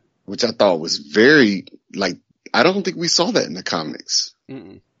 Right. Which I thought was very, I don't think we saw that in the comics.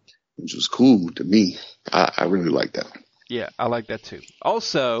 Mm-mm. Which was cool to me. I really like that. Yeah, I like that too.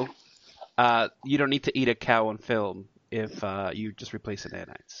 Also, you don't need to eat a cow on film if you just replace the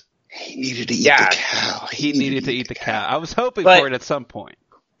nanites. He needed to eat the cow. He needed to eat the cow. I was hoping But- for it at some point.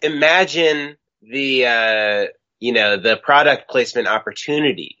 Imagine the product placement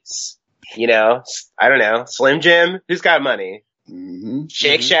opportunities. I don't know. Slim Jim, who's got money? Mm-hmm.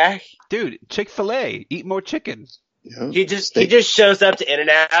 Shake Shack. Dude, Chick-fil-A, eat more chicken. Yep. He just shows up to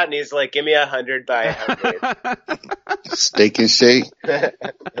In-N-Out and he's like, "Give me 100 by 100." Steak and shake.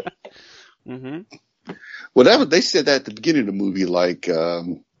 Mm-hmm. Well, they said that at the beginning of the movie, like,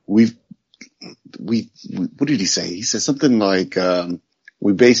 what did he say? He said something like,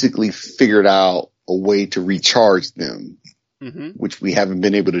 we basically figured out a way to recharge them, which we haven't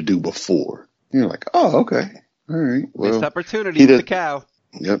been able to do before. You're like, oh, okay. All right. Well, Missed opportunity with the cow.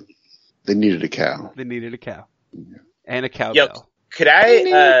 Yep. They needed a cow. They needed a cow. And a cowbell. Could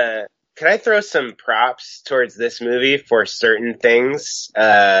I throw some props towards this movie for certain things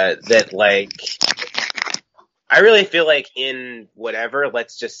that like I really feel like in whatever,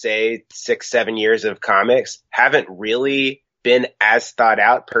 let's just say 6-7 years of comics haven't really been as thought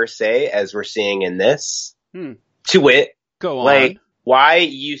out per se as we're seeing in this. To wit, Go on. like why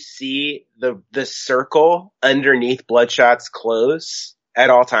you see the circle underneath Bloodshot's clothes at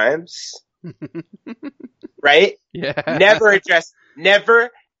all times. Right? Yeah. Never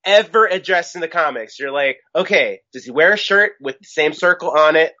ever addressed in the comics. You're like, okay, does he wear a shirt with the same circle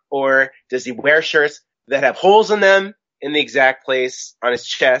on it, or does he wear shirts that have holes in them in the exact place on his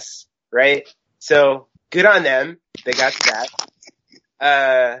chest, right? So good on them. They got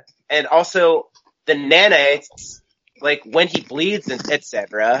that. And also the nanites, like when he bleeds and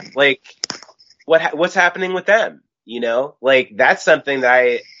etc. Like what's happening with them? Like that's something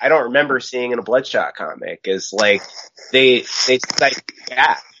that I don't remember seeing in a Bloodshot comic is like they like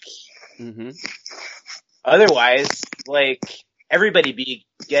back. Mm-hmm. Otherwise, like everybody be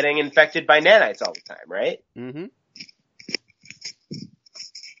getting infected by nanites all the time, right? Mm-hmm.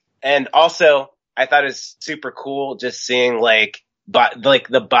 And also, I thought it was super cool just seeing like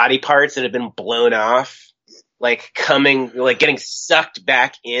the body parts that have been blown off, like getting sucked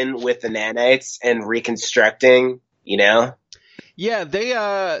back in with the nanites and reconstructing. Yeah,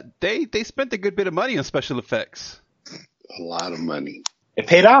 they spent a good bit of money on special effects. A lot of money. It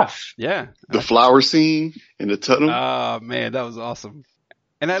paid off. Yeah. The flower scene in the tunnel. Oh man, that was awesome.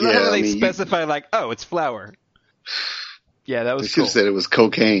 And I love how they specify like, oh, it's flour. Yeah, that They was should cool. have said it was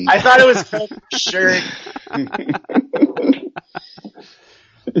cocaine. I thought it was cool for sure.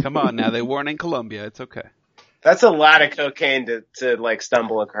 Come on now, they weren't in Colombia. It's okay. That's a lot of cocaine to like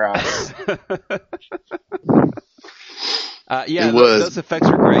stumble across. Yeah, those effects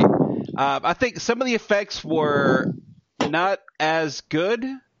were great. I think some of the effects were not as good,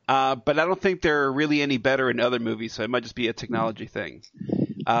 but I don't think they're really any better in other movies, so it might just be a technology thing.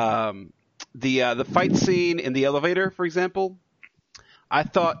 The fight scene in the elevator, for example, I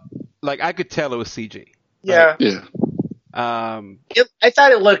thought, like, I could tell it was CG. Yeah. Yeah. I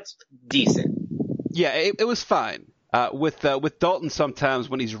thought it looked decent. Yeah, it was fine. With Dalton, sometimes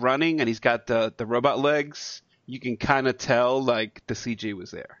when he's running and he's got the robot legs, you can kind of tell like the CG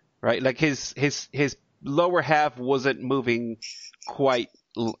was there, right? Like his lower half wasn't moving quite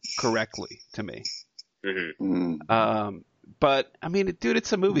correctly to me. But I mean, dude,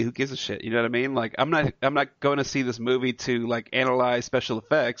 it's a movie. Who gives a shit? You know what I mean? Like, I'm not going to see this movie to like analyze special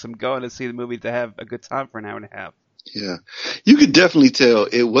effects. I'm going to see the movie to have a good time for an hour and a half. Yeah, you could definitely tell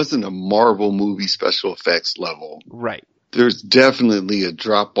it wasn't a Marvel movie special effects level. Right. There's definitely a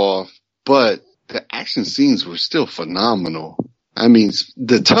drop off, but the action scenes were still phenomenal. I mean,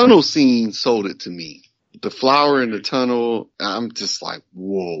 the tunnel scene sold it to me. The flower in the tunnel, I'm just like,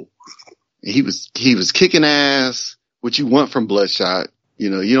 whoa. He was kicking ass, which you want from Bloodshot.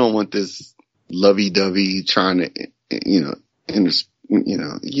 You know, you don't want this lovey-dovey trying to, you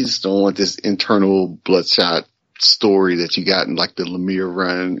just don't want this internal Bloodshot story that you got in like the Lemire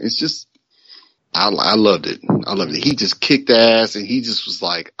run. It's just, I loved it. I loved it. He just kicked ass and he just was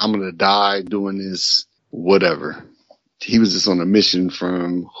like, I'm going to die doing this, whatever. He was just on a mission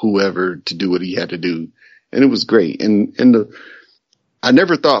from whoever to do what he had to do. And it was great. I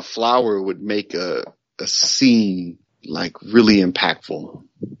never thought Flower would make a scene like really impactful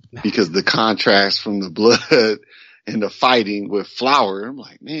because the contrast from the blood and the fighting with Flower. I'm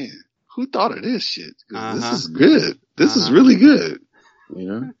like, man, who thought of this shit? This is good. This is really good. You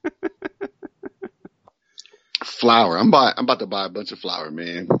know? Flower. I'm about to buy a bunch of Flower,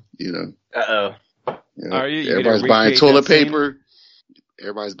 man. You know? Uh-oh. You know, Are you? everybody's buying toilet paper.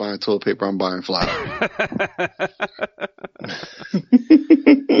 Everybody's buying toilet paper. I'm buying Flower.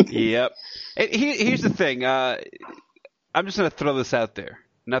 Yep. Here's the thing. I'm just going to throw this out there,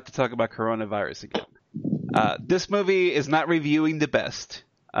 not to talk about coronavirus again. This movie is not reviewing the best.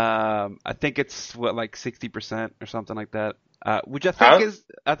 I think it's like 60% or something like that. Which I think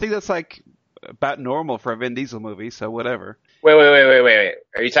I think that's like about normal for a Vin Diesel movie. So whatever. Wait.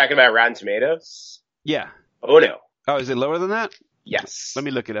 Are you talking about Rotten Tomatoes? Yeah. Oh no. Oh, is it lower than that? Yes. Let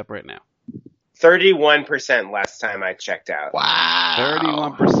me look it up right now. 31% last time I checked out.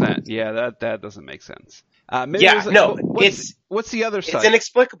 Wow. 31%. Yeah, that doesn't make sense. Maybe what's the other side? It's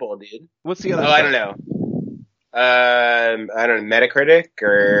inexplicable, dude. What's the other side? I don't know. I don't know, Metacritic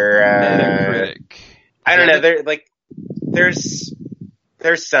or Metacritic. I don't know.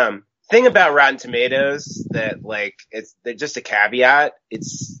 There's some thing about Rotten Tomatoes that like they're just a caveat.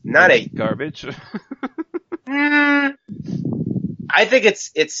 It's not a garbage. I think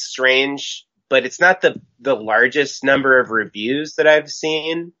it's strange, but it's not the largest number of reviews that I've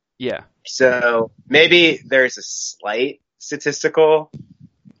seen. Yeah. So maybe there's a slight statistical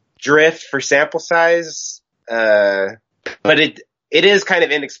drift for sample size. But it is kind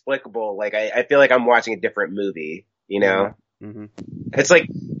of inexplicable. Like I feel like I'm watching a different movie, you know? Mm-hmm. It's like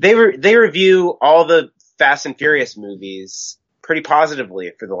they review all the Fast and Furious movies pretty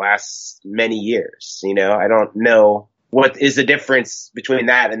positively for the last many years, you know? I don't know what is the difference between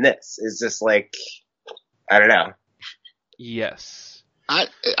that and this. It's just like, I don't know. Yes. I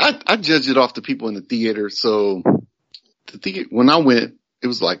judge it off the people in the theater. So when I went, it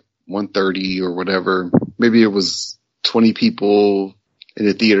was like 130 or whatever. Maybe it was 20 people in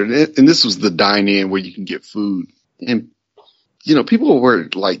the theater. And this was the dine-in where you can get food. And, you know, people were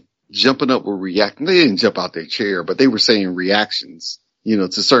like jumping up, were reacting. They didn't jump out their chair, but they were saying reactions, you know,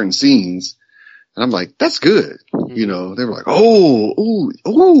 to certain scenes. And I'm like, that's good. Mm-hmm. You know, they were like, oh,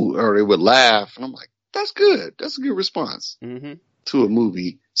 or they would laugh. And I'm like, that's good. That's a good response to a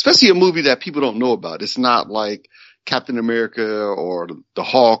movie, especially a movie that people don't know about. It's not like Captain America or the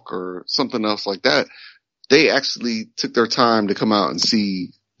Hulk or something else like that. They actually took their time to come out and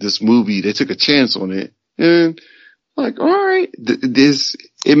see this movie. They took a chance on it, and like, all right,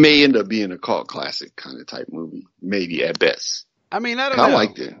 it may end up being a cult classic kind of type movie, maybe at best. I mean, I don't know. I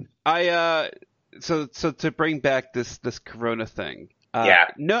liked it. So to bring back this Corona thing,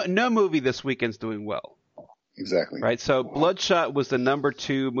 no movie this weekend's doing well. Exactly. Right. So Bloodshot was the number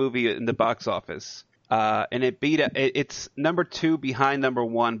 2 movie in the box office. And it's number 2 behind number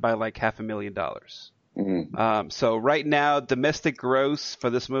 1 by like $500,000. Mm-hmm. So right now, domestic gross for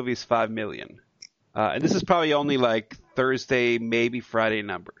this movie is $5 million. And this is probably only like Thursday, maybe Friday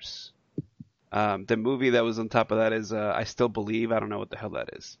numbers. The movie that was on top of that is I Still Believe. I don't know what the hell that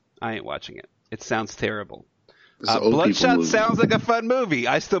is. I ain't watching it. It sounds terrible. Bloodshot sounds like a fun movie.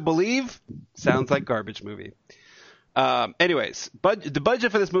 I Still Believe sounds like garbage movie. Anyways, the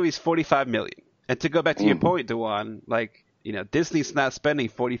budget for this movie is $45 million. And to go back to your point, Dewan, like, you know, Disney's not spending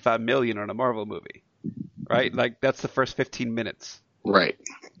 $45 million on a Marvel movie, right? Like, that's the first 15 minutes. Right.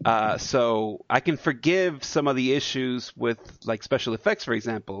 So I can forgive some of the issues with like special effects, for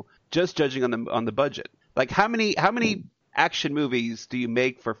example, just judging on the budget. Like, how many action movies do you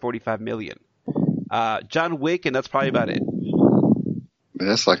make for $45 million? John Wick, and that's probably about it.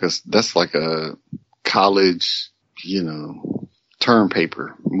 That's like a college, term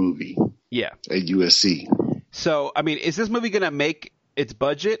paper movie Yeah. at USC. So, I mean, is this movie going to make its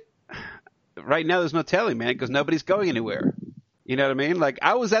budget? Right now, there's no telling, man, because nobody's going anywhere. You know what I mean? Like,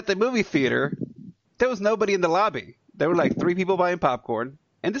 I was at the movie theater. There was nobody in the lobby. There were like 3 people buying popcorn.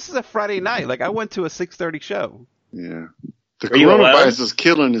 And this is a Friday night. Like, I went to a 6:30 show. Yeah. The coronavirus is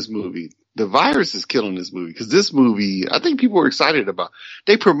killing this movie. The virus is killing this movie because this movie, I think people were excited about.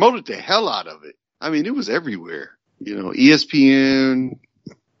 They promoted the hell out of it. I mean, it was everywhere. ESPN,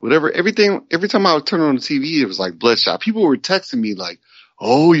 whatever, everything. Every time I would turn on the TV, it was like Bloodshot. People were texting me like,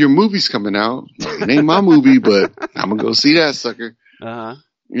 "Oh, your movie's coming out." Like, it ain't my movie, but I'm gonna go see that sucker. Uh-huh.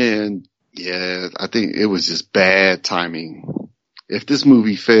 And yeah, I think it was just bad timing. If this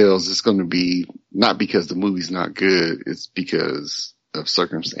movie fails, it's going to be not because the movie's not good. It's because of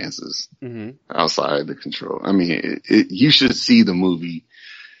circumstances outside the control. I mean, you should see the movie.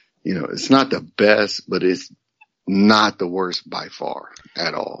 It's not the best, but it's not the worst by far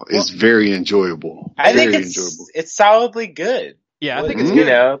at all. It's very enjoyable. I think it's solidly good. Yeah, I think it's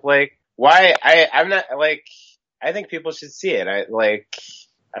good. Why I'm not like. I think people should see it. I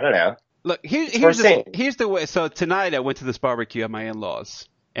don't know. Look, here's the way. So tonight I went to this barbecue at my in-laws,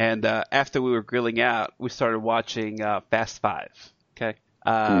 and after we were grilling out, we started watching Fast Five. Okay,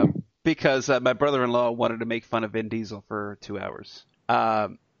 because my brother-in-law wanted to make fun of Vin Diesel for 2 hours.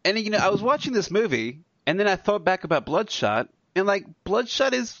 And I was watching this movie, and then I thought back about Bloodshot, and like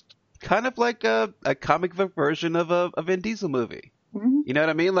Bloodshot is kind of like a comic book version of a Vin Diesel movie. Mm-hmm. You know what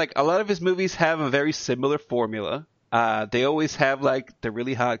I mean? Like a lot of his movies have a very similar formula. They always have like the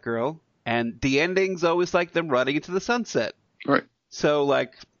really hot girl. And the ending's always like them running into the sunset. Right. So,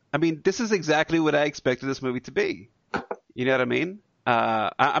 like, I mean, this is exactly what I expected this movie to be. You know what I mean?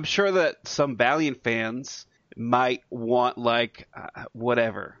 I'm sure that some Valiant fans might want, like,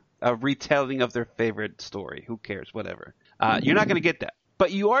 whatever, a retelling of their favorite story. Who cares? Whatever. You're not going to get that.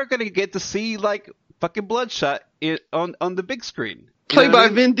 But you are going to get to see, like, fucking Bloodshot on the big screen. Played by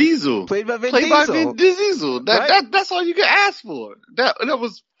Vin Diesel. Played by Vin Diesel. That's all you could ask for. That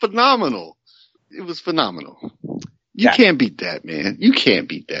was phenomenal. It was phenomenal. You can't beat that, man. You can't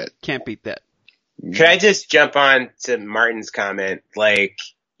beat that. Can't beat that. Could I just jump on to Martin's comment? Like,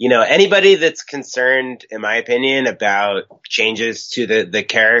 anybody that's concerned, in my opinion, about changes to the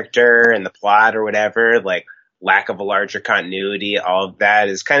character and the plot or whatever, like lack of a larger continuity, all of that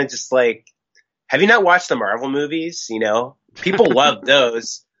is kind of just like, have you not watched the Marvel movies? People love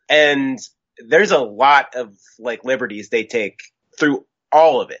those, and there's a lot of like liberties they take through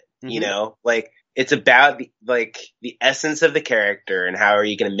all of it. Like it's about the essence of the character and how are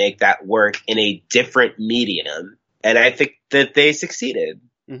you going to make that work in a different medium. And I think that they succeeded.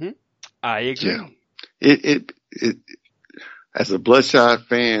 Mm-hmm. I agree. Yeah. It as a Bloodshot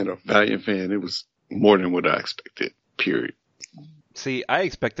fan or Valiant fan, it was more than what I expected. Period. See, I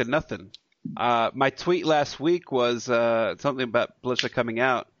expected nothing. My tweet last week was something about Bloodshot coming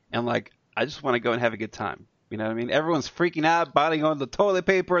out, and like I just want to go and have a good time. You know what I mean? Everyone's freaking out, biting on the toilet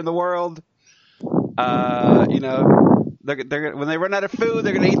paper in the world. They're when they run out of food,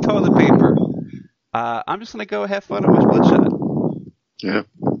 they're gonna eat toilet paper. I'm just gonna go have fun and watch Bloodshot. Yeah,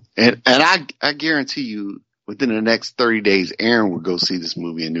 and I guarantee you, within the next 30 days, Aaron will go see this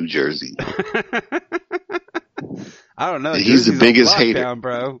movie in New Jersey. I don't know. He's the biggest hater,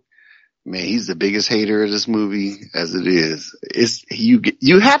 bro. Man, he's the biggest hater of this movie as it is.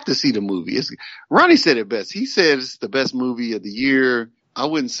 You have to see the movie. Ronnie said it best. He said it's the best movie of the year. I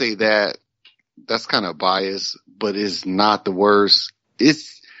wouldn't say that. That's kind of biased, but it's not the worst.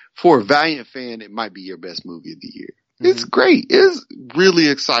 It's for a Valiant fan, it might be your best movie of the year. Mm-hmm. It's great. It's really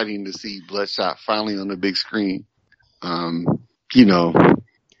exciting to see Bloodshot finally on the big screen. The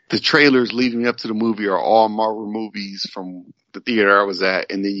trailers leading up to the movie are all Marvel movies from the theater I was at,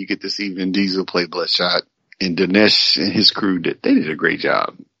 and then you get to see Vin Diesel play Bloodshot, and Dinesh and his crew they did a great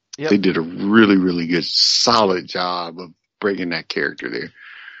job. Yep. They did a really, really good, solid job of bringing that character there.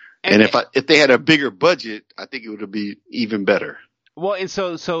 And if they had a bigger budget, I think it would be even better. Well, and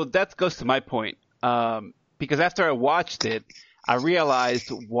so that goes to my point. Because after I watched it, I realized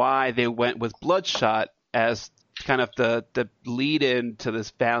why they went with Bloodshot as kind of the lead in to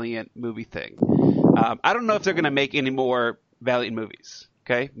this Valiant movie thing. I don't know if they're going to make any more Valiant movies.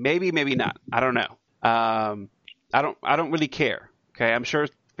 Okay, maybe not. I don't know. I don't really care. Okay, I'm sure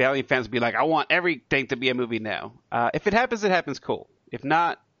Valiant fans will be like, I want everything to be a movie now. If it happens, it happens. Cool. If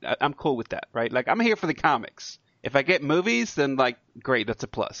not, I'm cool with that. Right? Like I'm here for the comics. If I get movies, then like great, that's a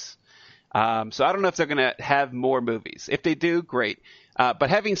plus. So I don't know if they're going to have more movies. If they do, great. But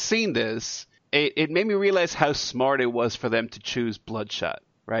having seen this, it made me realize how smart it was for them to choose Bloodshot,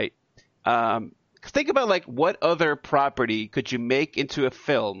 right? think about like what other property could you make into a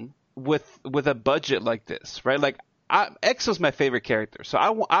film with a budget like this, right? Like Exo's my favorite character, so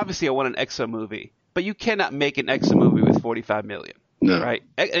obviously I want an Exo movie, but you cannot make an Exo movie with $45 million, right?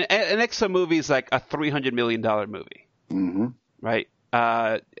 An Exo movie is like a $300 million movie, right?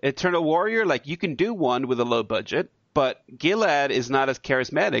 Eternal Warrior, like you can do one with a low budget, but Gilad is not as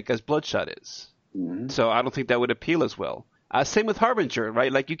charismatic as Bloodshot is, so I don't think that would appeal as well. Same with Harbinger,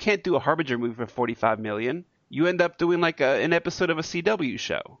 right? Like you can't do a Harbinger movie for $45 million. You end up doing like an episode of a CW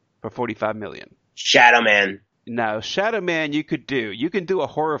show for $45 million. Shadow Man. No, Shadow Man you could do. You can do a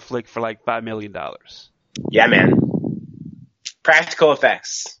horror flick for like $5 million. Yeah, man. Practical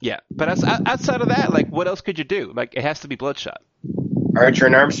effects. Yeah, but outside of that, like what else could you do? Like it has to be Bloodshot. Archer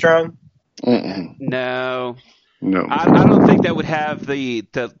and Armstrong? No. No. I don't think that would have the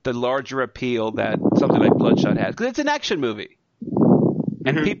larger appeal that something like Bloodshot has. Because it's an action movie.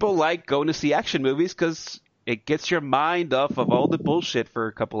 And people like going to see action movies because it gets your mind off of all the bullshit for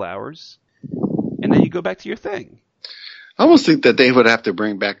a couple hours. And then you go back to your thing. I almost think that they would have to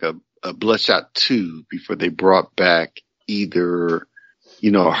bring back a Bloodshot 2 before they brought back either,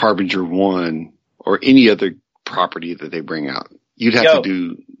 a Harbinger 1 or any other property that they bring out. You'd have to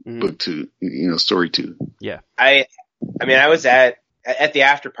do book 2, story 2. Yeah. I mean, I was at the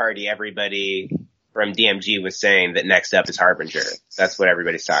after party, everybody from DMG was saying that next up is Harbinger. That's what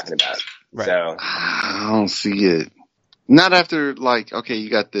everybody's talking about. Right. So I don't see it. Not after you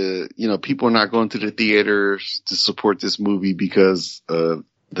got people are not going to the theaters to support this movie because of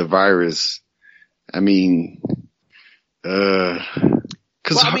the virus. I mean, because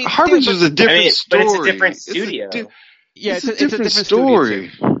Harbinger's a different story. But it's a different studio. It's a different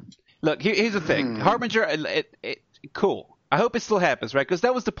story. Look, here's the thing. Harbinger, cool. I hope it still happens, right? Because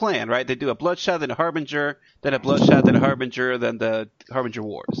that was the plan, right? They do a Bloodshot, then a Harbinger, then a Bloodshot, then a Harbinger, then the Harbinger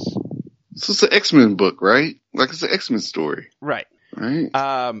Wars. So it's an X-Men book, right? Like it's an X-Men story. Right. Right.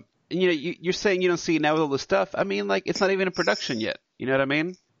 You're saying you don't see it now with all this stuff. I mean, like, it's not even in production yet. You know what I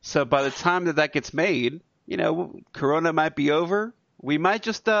mean? So by the time that gets made, Corona might be over. We might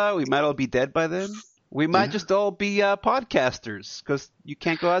all be dead by then. We might just all be podcasters because you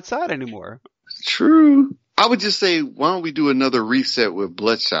can't go outside anymore. True. I would just say, why don't we do another reset with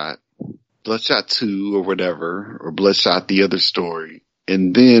Bloodshot 2 or whatever, or Bloodshot the other story,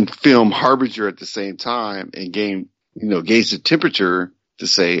 and then film Harbinger at the same time and gauge the temperature to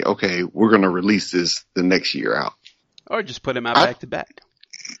say, okay, we're going to release this the next year out. Or just put them out back to back.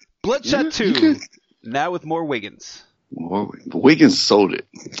 Bloodshot 2, now with more Wiggins. Wiggins sold it.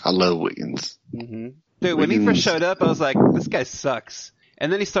 I love Wiggins. Mm-hmm. Dude, when he first showed up, I was like, this guy sucks.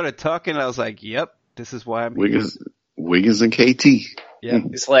 And then he started talking, and I was like, yep, this is why I'm here. Wiggins and KT. Yeah.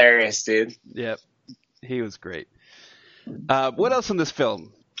 It's hilarious, dude. Yep. He was great. What else in this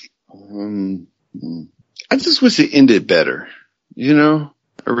film? I just wish it ended better. I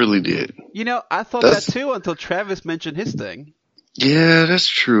really did. I thought that too until Travis mentioned his thing. Yeah, that's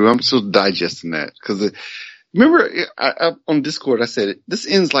true. I'm still digesting that because remember on Discord I said this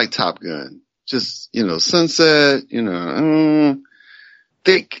ends like Top Gun. Just sunset.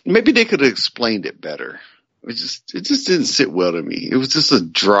 Maybe they could have explained it better. It just didn't sit well to me. It was just a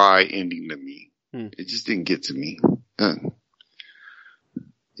dry ending to me. It just didn't get to me.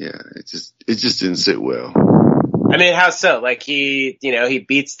 Yeah, it just didn't sit well. I mean, how so? Like he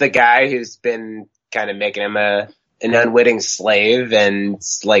beats the guy who's been kind of making him an unwitting slave, and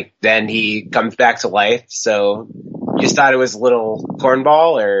like then he comes back to life. So you just thought it was a little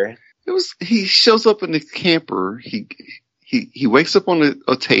cornball, or he shows up in the camper. He wakes up on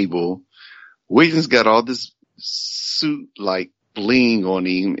a table. Wiggins got all this suit like bling on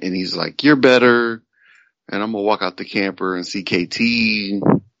him, and he's like, "You're better," and I'm gonna walk out the camper and see KT,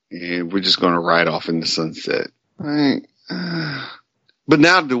 and we're just gonna ride off in the sunset. Right. But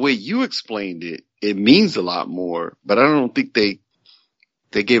now the way you explained it, it means a lot more. But I don't think they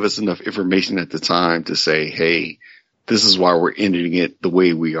gave us enough information at the time to say, "Hey, this is why we're ending it the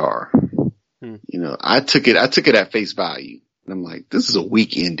way we are." I took it at face value, and I'm like, "This is a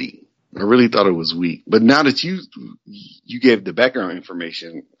weak ending." I really thought it was weak, but now that you gave the background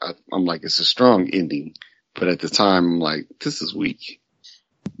information, I'm like, it's a strong ending. But at the time, I'm like, this is weak.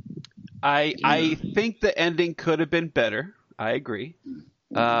 I think the ending could have been better. I agree,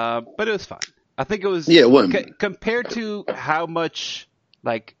 but it was fine. I think it was compared to how much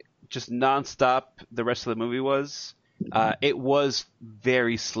just nonstop the rest of the movie was. It was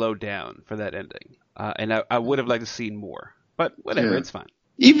very slowed down for that ending, and I would have liked to see more. But whatever, it's fine.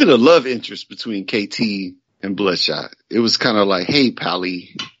 Even the love interest between KT and Bloodshot, it was kind of like, "Hey,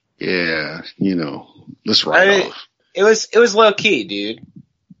 Pally, let's ride off." It was low key, dude.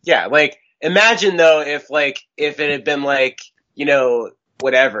 Yeah, like imagine though if it had been like,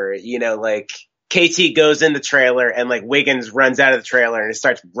 whatever, like KT goes in the trailer and like Wiggins runs out of the trailer and it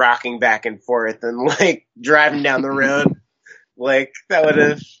starts rocking back and forth and like driving down the road. Like that would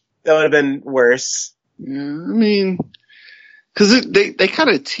have been worse. Yeah, I mean, cause they kind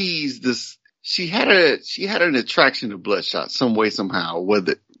of teased this. She had an attraction to Bloodshot some way, somehow,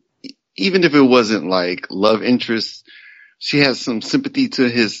 even if it wasn't like love interest, she has some sympathy to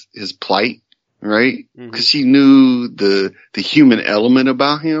his plight, right? Mm-hmm. Cause she knew the human element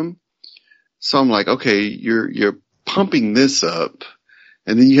about him. So I'm like, okay, you're pumping this up,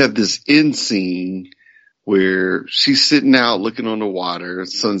 and then you have this end scene where she's sitting out looking on the water,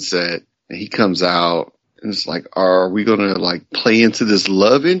 sunset, and he comes out, and it's like, are we gonna like play into this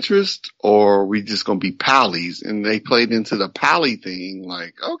love interest, or are we just gonna be pallies? And they played into the pally thing,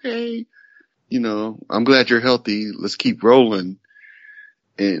 like, okay, I'm glad you're healthy, let's keep rolling.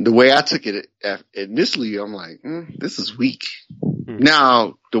 And the way I took it initially, I'm like, this is weak.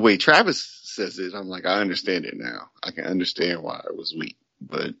 Now, the way Travis says it, I'm like, I understand it now. I can understand why it was weak.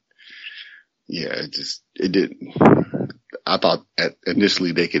 But yeah, it didn't. I thought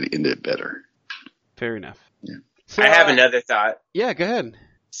initially they could end it better. Fair enough. Yeah. So, I have another thought. Yeah, go ahead.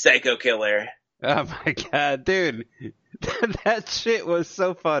 Psycho Killer. Oh my god, dude. That shit was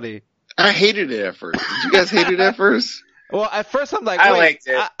so funny. I hated it at first. Did you guys hate it at first? Well, at first I'm like, I wait, liked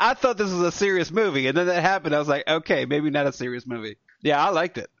it. I thought this was a serious movie, and then that happened. I was like, okay, maybe not a serious movie. Yeah, I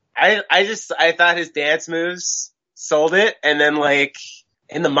liked it. I thought his dance moves sold it, and then like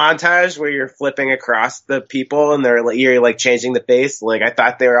in the montage where you're flipping across the people and you're like changing the face, like I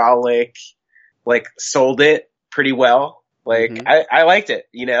thought they were all like sold it pretty well. Like I liked it,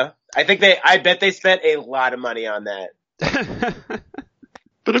 I bet they spent a lot of money on that.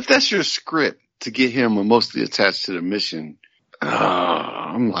 But if that's your script to get him mostly attached to the mission,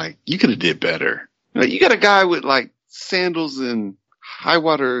 I'm like, you could have did better. You got a guy with like sandals and high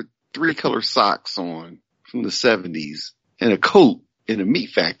water 3-color socks on from the 70s and a coat in a meat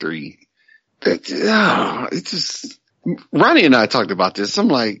factory. It's just, Ronnie and I talked about this. I'm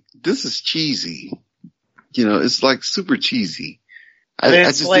like, this is cheesy. It's like super cheesy. I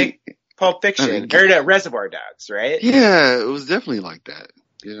just like Pulp Fiction or Reservoir Dogs, right? Yeah, it was definitely like that.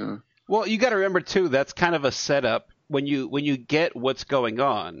 Well, you got to remember too, that's kind of a setup. When you get what's going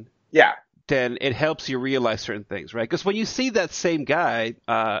on, yeah, then it helps you realize certain things, right? Because when you see that same guy,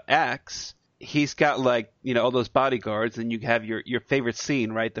 Axe, he's got like all those bodyguards, and you have your favorite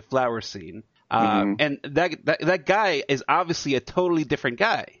scene, right? The flower scene, and that guy is obviously a totally different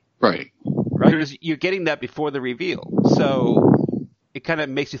guy, right? Because you're getting that before the reveal, so it kind of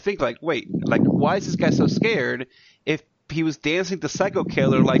makes you think like, wait, like why is this guy so scared if he was dancing to Psycho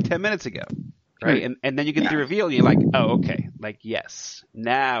Killer like 10 minutes ago, right? And then you get the reveal, and you're like, oh, okay, like yes,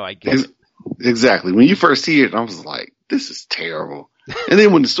 now I get it. Exactly. When you first see it, I was like, this is terrible. And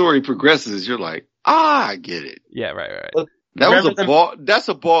then when the story progresses, you're like, I get it. Yeah, right. Look, that's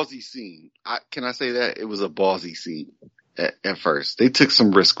a ballsy scene. Can I say that? It was a ballsy scene at first. They took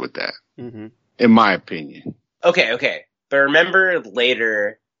some risk with that, in my opinion. Okay. But remember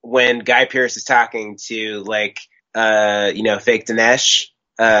later when Guy Pearce is talking to like, fake Dinesh,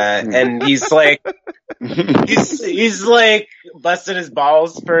 and he's like, he's like busting his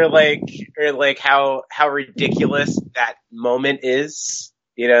balls for how ridiculous that moment is,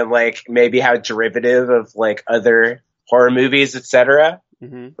 like maybe how derivative of like other horror movies, etc.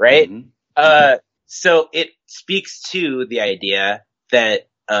 Right? So it speaks to the idea that,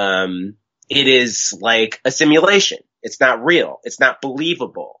 it is like a simulation. It's not real. It's not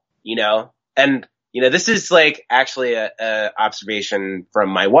believable, and this is like actually a observation from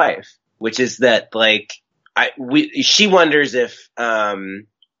my wife, which is that like she wonders if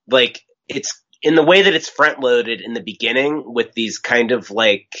like it's in the way that it's front loaded in the beginning with these kind of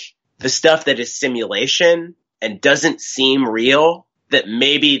like the stuff that is simulation and doesn't seem real, that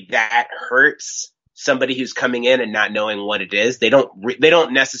maybe that hurts somebody who's coming in and not knowing what it is. They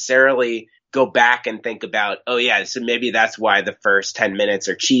don't necessarily go back and think about, oh yeah, so maybe that's why the first 10 minutes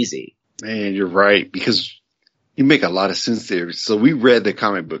are cheesy. Man, you're right, because you make a lot of sense there. So we read the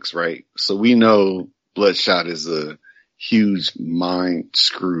comic books, right? So we know Bloodshot is a huge mind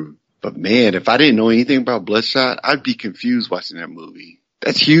screw. But man, if I didn't know anything about Bloodshot, I'd be confused watching that movie.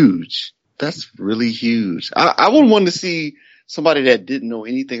 That's huge. That's really huge. I would want to see somebody that didn't know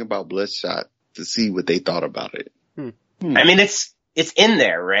anything about Bloodshot to see what they thought about it. I mean, it's in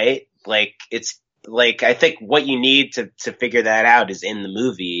there, right? Like, it's like, I think what you need to figure that out is in the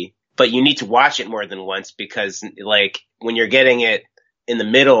movie. But you need to watch it more than once, because like when you're getting it in the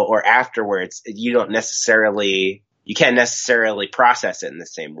middle or afterwards, you can't necessarily process it in the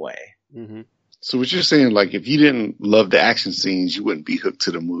same way. Mm-hmm. So what you're saying, like, if you didn't love the action scenes, you wouldn't be hooked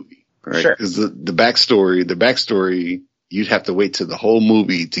to the movie, right? Sure. Because the backstory, you'd have to wait to the whole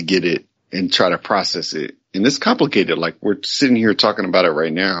movie to get it and try to process it. And it's complicated. Like, we're sitting here talking about it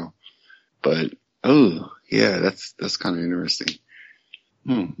right now, but that's kind of interesting.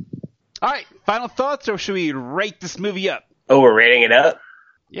 All right, final thoughts, or should we rate this movie up? Oh, we're rating it up?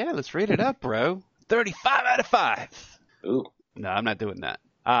 Yeah, let's rate it up, bro. 35 out of 5. Ooh. No, I'm not doing that.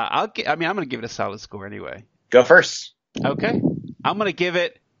 I'm going to give it a solid score anyway. Go first. Okay. I'm going to give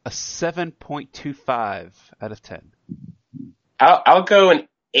it a 7.25 out of 10. I'll go an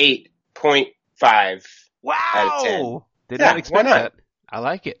 8.5. Wow! Out of 10. Did Yeah, not why expect not? that. I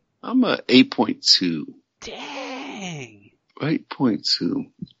like it. I'm a 8.2. Dang. 8.2.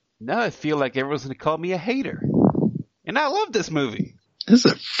 Now I feel like everyone's going to call me a hater. And I love this movie.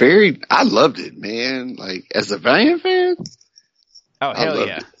 I loved it, man. Like, as a Valiant fan, Oh, hell loved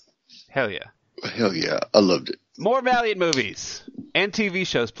yeah. it. Hell yeah. Hell yeah, I loved it. More Valiant movies and TV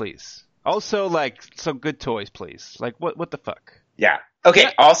shows, please. Also, like, some good toys, please. Like, what the fuck? Yeah. Okay,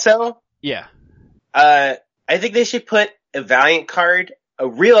 Yeah. also, Yeah. I think they should put a Valiant card, a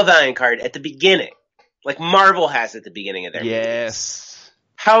real Valiant card, at the beginning. Like Marvel has at the beginning of their movies. Yes.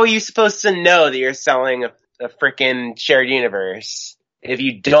 How are you supposed to know that you're selling a freaking shared universe if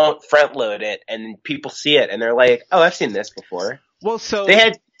you don't front load it and people see it and they're like, oh, I've seen this before? Well, so They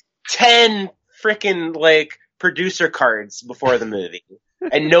had 10 freaking, like, producer cards before the movie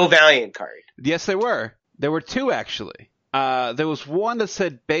and no Valiant card. yes, there were. There were 2 actually. There was one that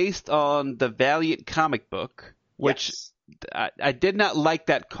said based on the Valiant comic book, which Yes. I did not like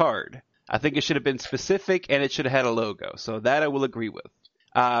that card. I think it should have been specific and it should have had a logo. So that I will agree with.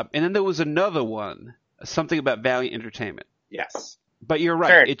 And then there was another one, something about Valiant Entertainment. Yes. But you're right.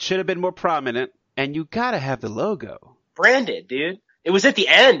 Sure. It should have been more prominent, and you gotta have the logo. Branded, dude. It was at the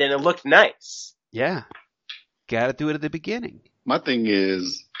end and it looked nice. Yeah. Gotta do it at the beginning. My thing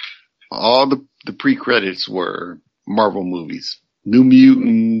is, all the pre-credits were Marvel movies. New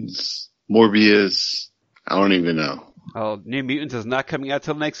Mutants, Morbius, I don't even know. Oh, New Mutants is not coming out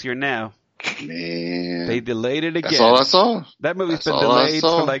till next year now. Man. They delayed it again. That's all I saw. That movie's That's been all I delayed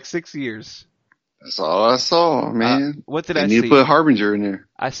saw. for like 6 years. That's all I saw, man. What did They I need see? to put Harbinger in there.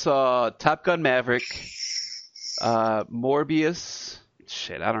 I saw Top Gun Maverick, Morbius.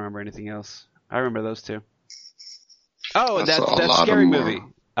 Shit, I don't remember anything else. I remember those 2. Oh, I and saw a that lot scary of movie.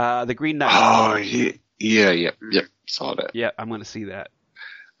 The Green Knight. Oh, yeah. Saw that. Yeah, I'm gonna see that.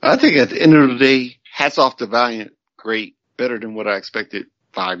 I think at the end of the day, hats off to Valiant. Great. Better than what I expected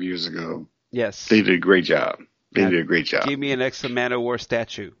 5 years ago. Yes. They did a great job. They Yeah. did a great job. Give me an extra Man of War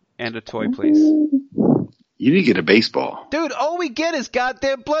statue and a toy, please. You need to get a baseball. Dude, all we get is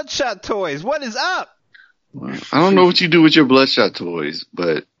goddamn Bloodshot toys. What is up? Well, I don't know what you do with your Bloodshot toys,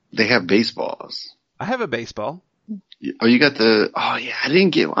 but they have baseballs. I have a baseball. Oh, you got oh yeah, I didn't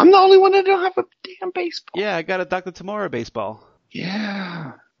get one. I'm the only one that don't have a damn baseball. Yeah, I got a Dr. Tomorrow baseball.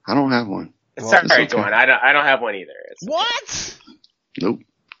 Yeah. I don't have one. Well, Sorry, it's okay. Dwan. I don't have one either. It's What? Nope.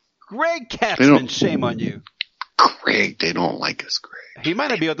 Greg They Katzman, don't- shame on you. Greg, they don't like us, Greg. He might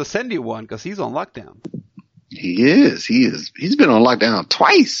not be able to send you one because he's on lockdown. He is. He's been on lockdown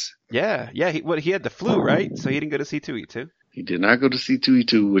twice. Yeah. He had the flu, right? So he didn't go to C2E2. He did not go to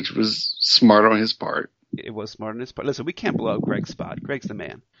C2E2, which was smart on his part. It was smart on his part. Listen, we can't blow up Greg's spot. Greg's the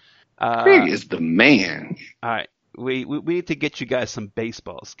man. Greg is the man. All right. We need to get you guys some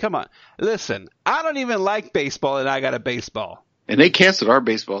baseballs. Come on. Listen, I don't even like baseball, and I got a baseball. And they canceled our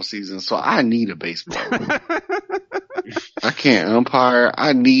baseball season, so I need a baseball. I can't umpire.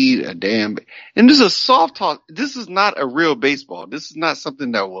 I need a damn. And this is a soft talk. This is not a real baseball. This is not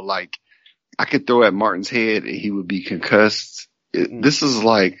something that will I could throw at Martin's head and he would be concussed. This is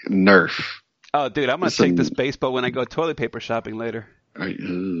like Nerf. Oh, dude, I'm going to take this baseball when I go toilet paper shopping later.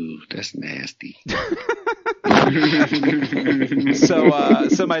 Ooh, that's nasty.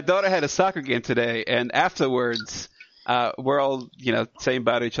 So my daughter had a soccer game today, and afterwards, we're all, saying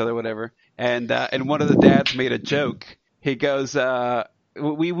bye to each other, whatever. And one of the dads made a joke. He goes,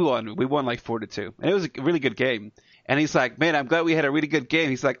 we won like 4-2. And it was a really good game. And he's like, man, I'm glad we had a really good game.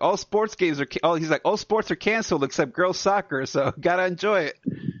 He's like, all sports are canceled except girls soccer, so gotta enjoy it.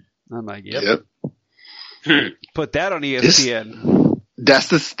 I'm like, yep. Put that on ESPN.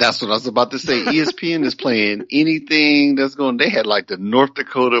 That's what I was about to say. ESPN is playing anything that's going. They had like the North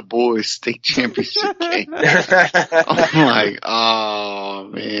Dakota boys state championship game. I'm like, oh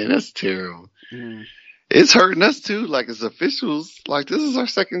man, that's terrible. Mm. It's hurting us too. Like as officials, like this is our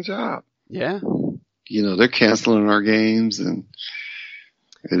second job. Yeah. They're canceling our games and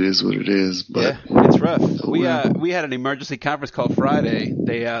It is what it is. But yeah, it's rough. We well. we had an emergency conference call Friday.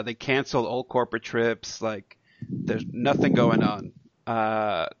 They canceled all corporate trips. Like, there's nothing going on.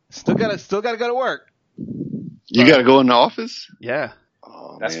 Still gotta go to work. You got to go in the office? Yeah.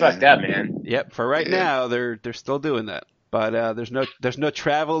 Oh, That's man. fucked up, man. Yep. For right now, they're still doing that. But there's no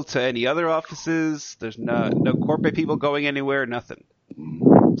travel to any other offices. There's no corporate people going anywhere. Nothing.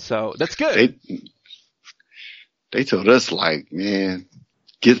 So that's good. They told us, like, man,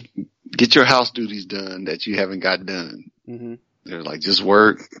 get your house duties done that you haven't got done. Mm-hmm. They're like, just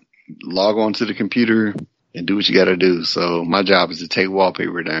work, log on to the computer, and do what you got to do. So my job is to take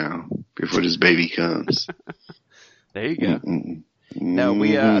wallpaper down before this baby comes. There you go. Mm-mm. No,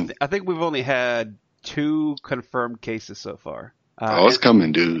 I think we've only had 2 confirmed cases so far. It's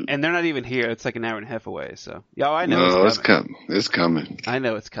coming, dude. And they're not even here. It's like an hour and a half away. So, I know No, it's coming. It's coming. I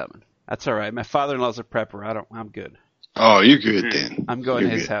know it's coming. That's all right. My father-in-law's a prepper. I'm good. Oh, you're good then. I'm going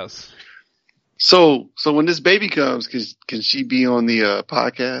You're to his good. house. So when this baby comes, can she be on the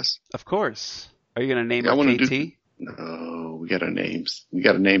podcast? Of course. Are you going to name I her wanna KT? No, we got our names. We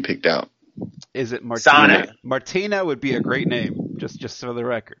got a name picked out. Is it Martina? Sonic. Martina would be a great name, just for the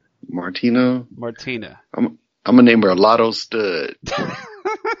record. Martina. Martina. I'm gonna name her Lotto Stud.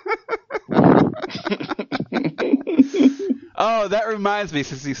 Oh, that reminds me,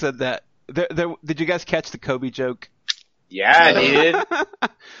 since you said that. Did you guys catch the Kobe joke? Yeah, dude.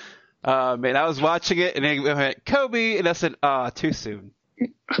 Man, I was watching it, and then we went, Kobe, and I said, too soon.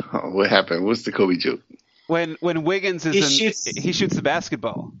 Oh, what happened? What's the Kobe joke? When Wiggins is he shoots the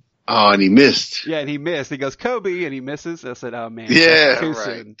basketball. Oh, and he missed. Yeah, and he missed. He goes, Kobe, and he misses. I said, oh, man. Yeah, too right.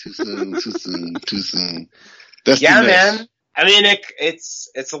 soon. Too soon. Too soon. That's Yeah, too much. man. I mean, it's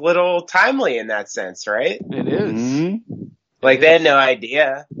a little timely in that sense, right? It is. Mm-hmm. Like, they had no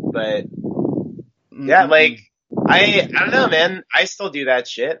idea, but yeah, like, I don't know, man. I still do that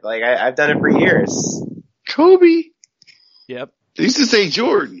shit. Like, I've done it for years. Kobe. Yep. They used to say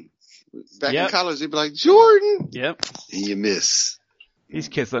Jordan. Back Yep. in college, they'd be like, Jordan. Yep. And you miss. These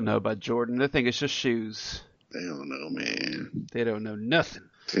kids don't know about Jordan. They think it's just shoes. They don't know, man. They don't know nothing.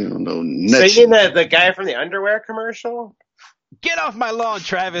 They don't know So nothing. you mean the guy from the underwear commercial? Get off my lawn,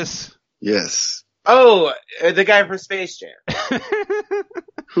 Travis. Yes. Oh, the guy from Space Jam.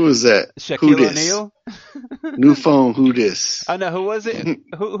 Who is that? Who Shaquille this? O'Neal. New phone. Who this? Oh no, who was it?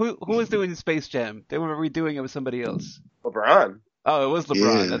 who was doing Space Jam? They were redoing it with somebody else. LeBron. Oh, it was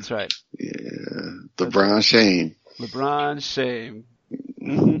LeBron. Yeah. That's right. Yeah. LeBron Shane. LeBron shame.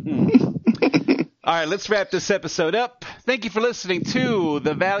 All right, let's wrap this episode up. Thank you for listening to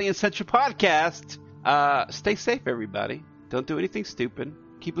the Valiant Central Podcast. Stay safe, everybody. Don't do anything stupid.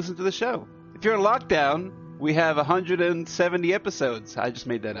 Keep listening to the show. If you're in lockdown, we have 170 episodes. I just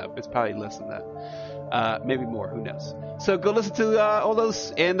made that up. It's probably less than that. Maybe more. Who knows? So go listen to all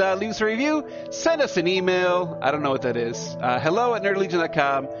those and leave us a review. Send us an email. I don't know what that is.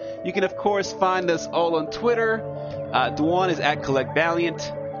 hello@nerdlegion.com. You can, of course, find us all on Twitter. Dwan is at Collect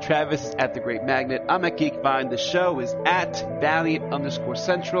Valiant. Travis is at The Great Magnet. I'm at Geekvine. The show is at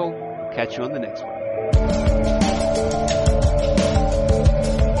Valiant_Central. Catch you on the next one.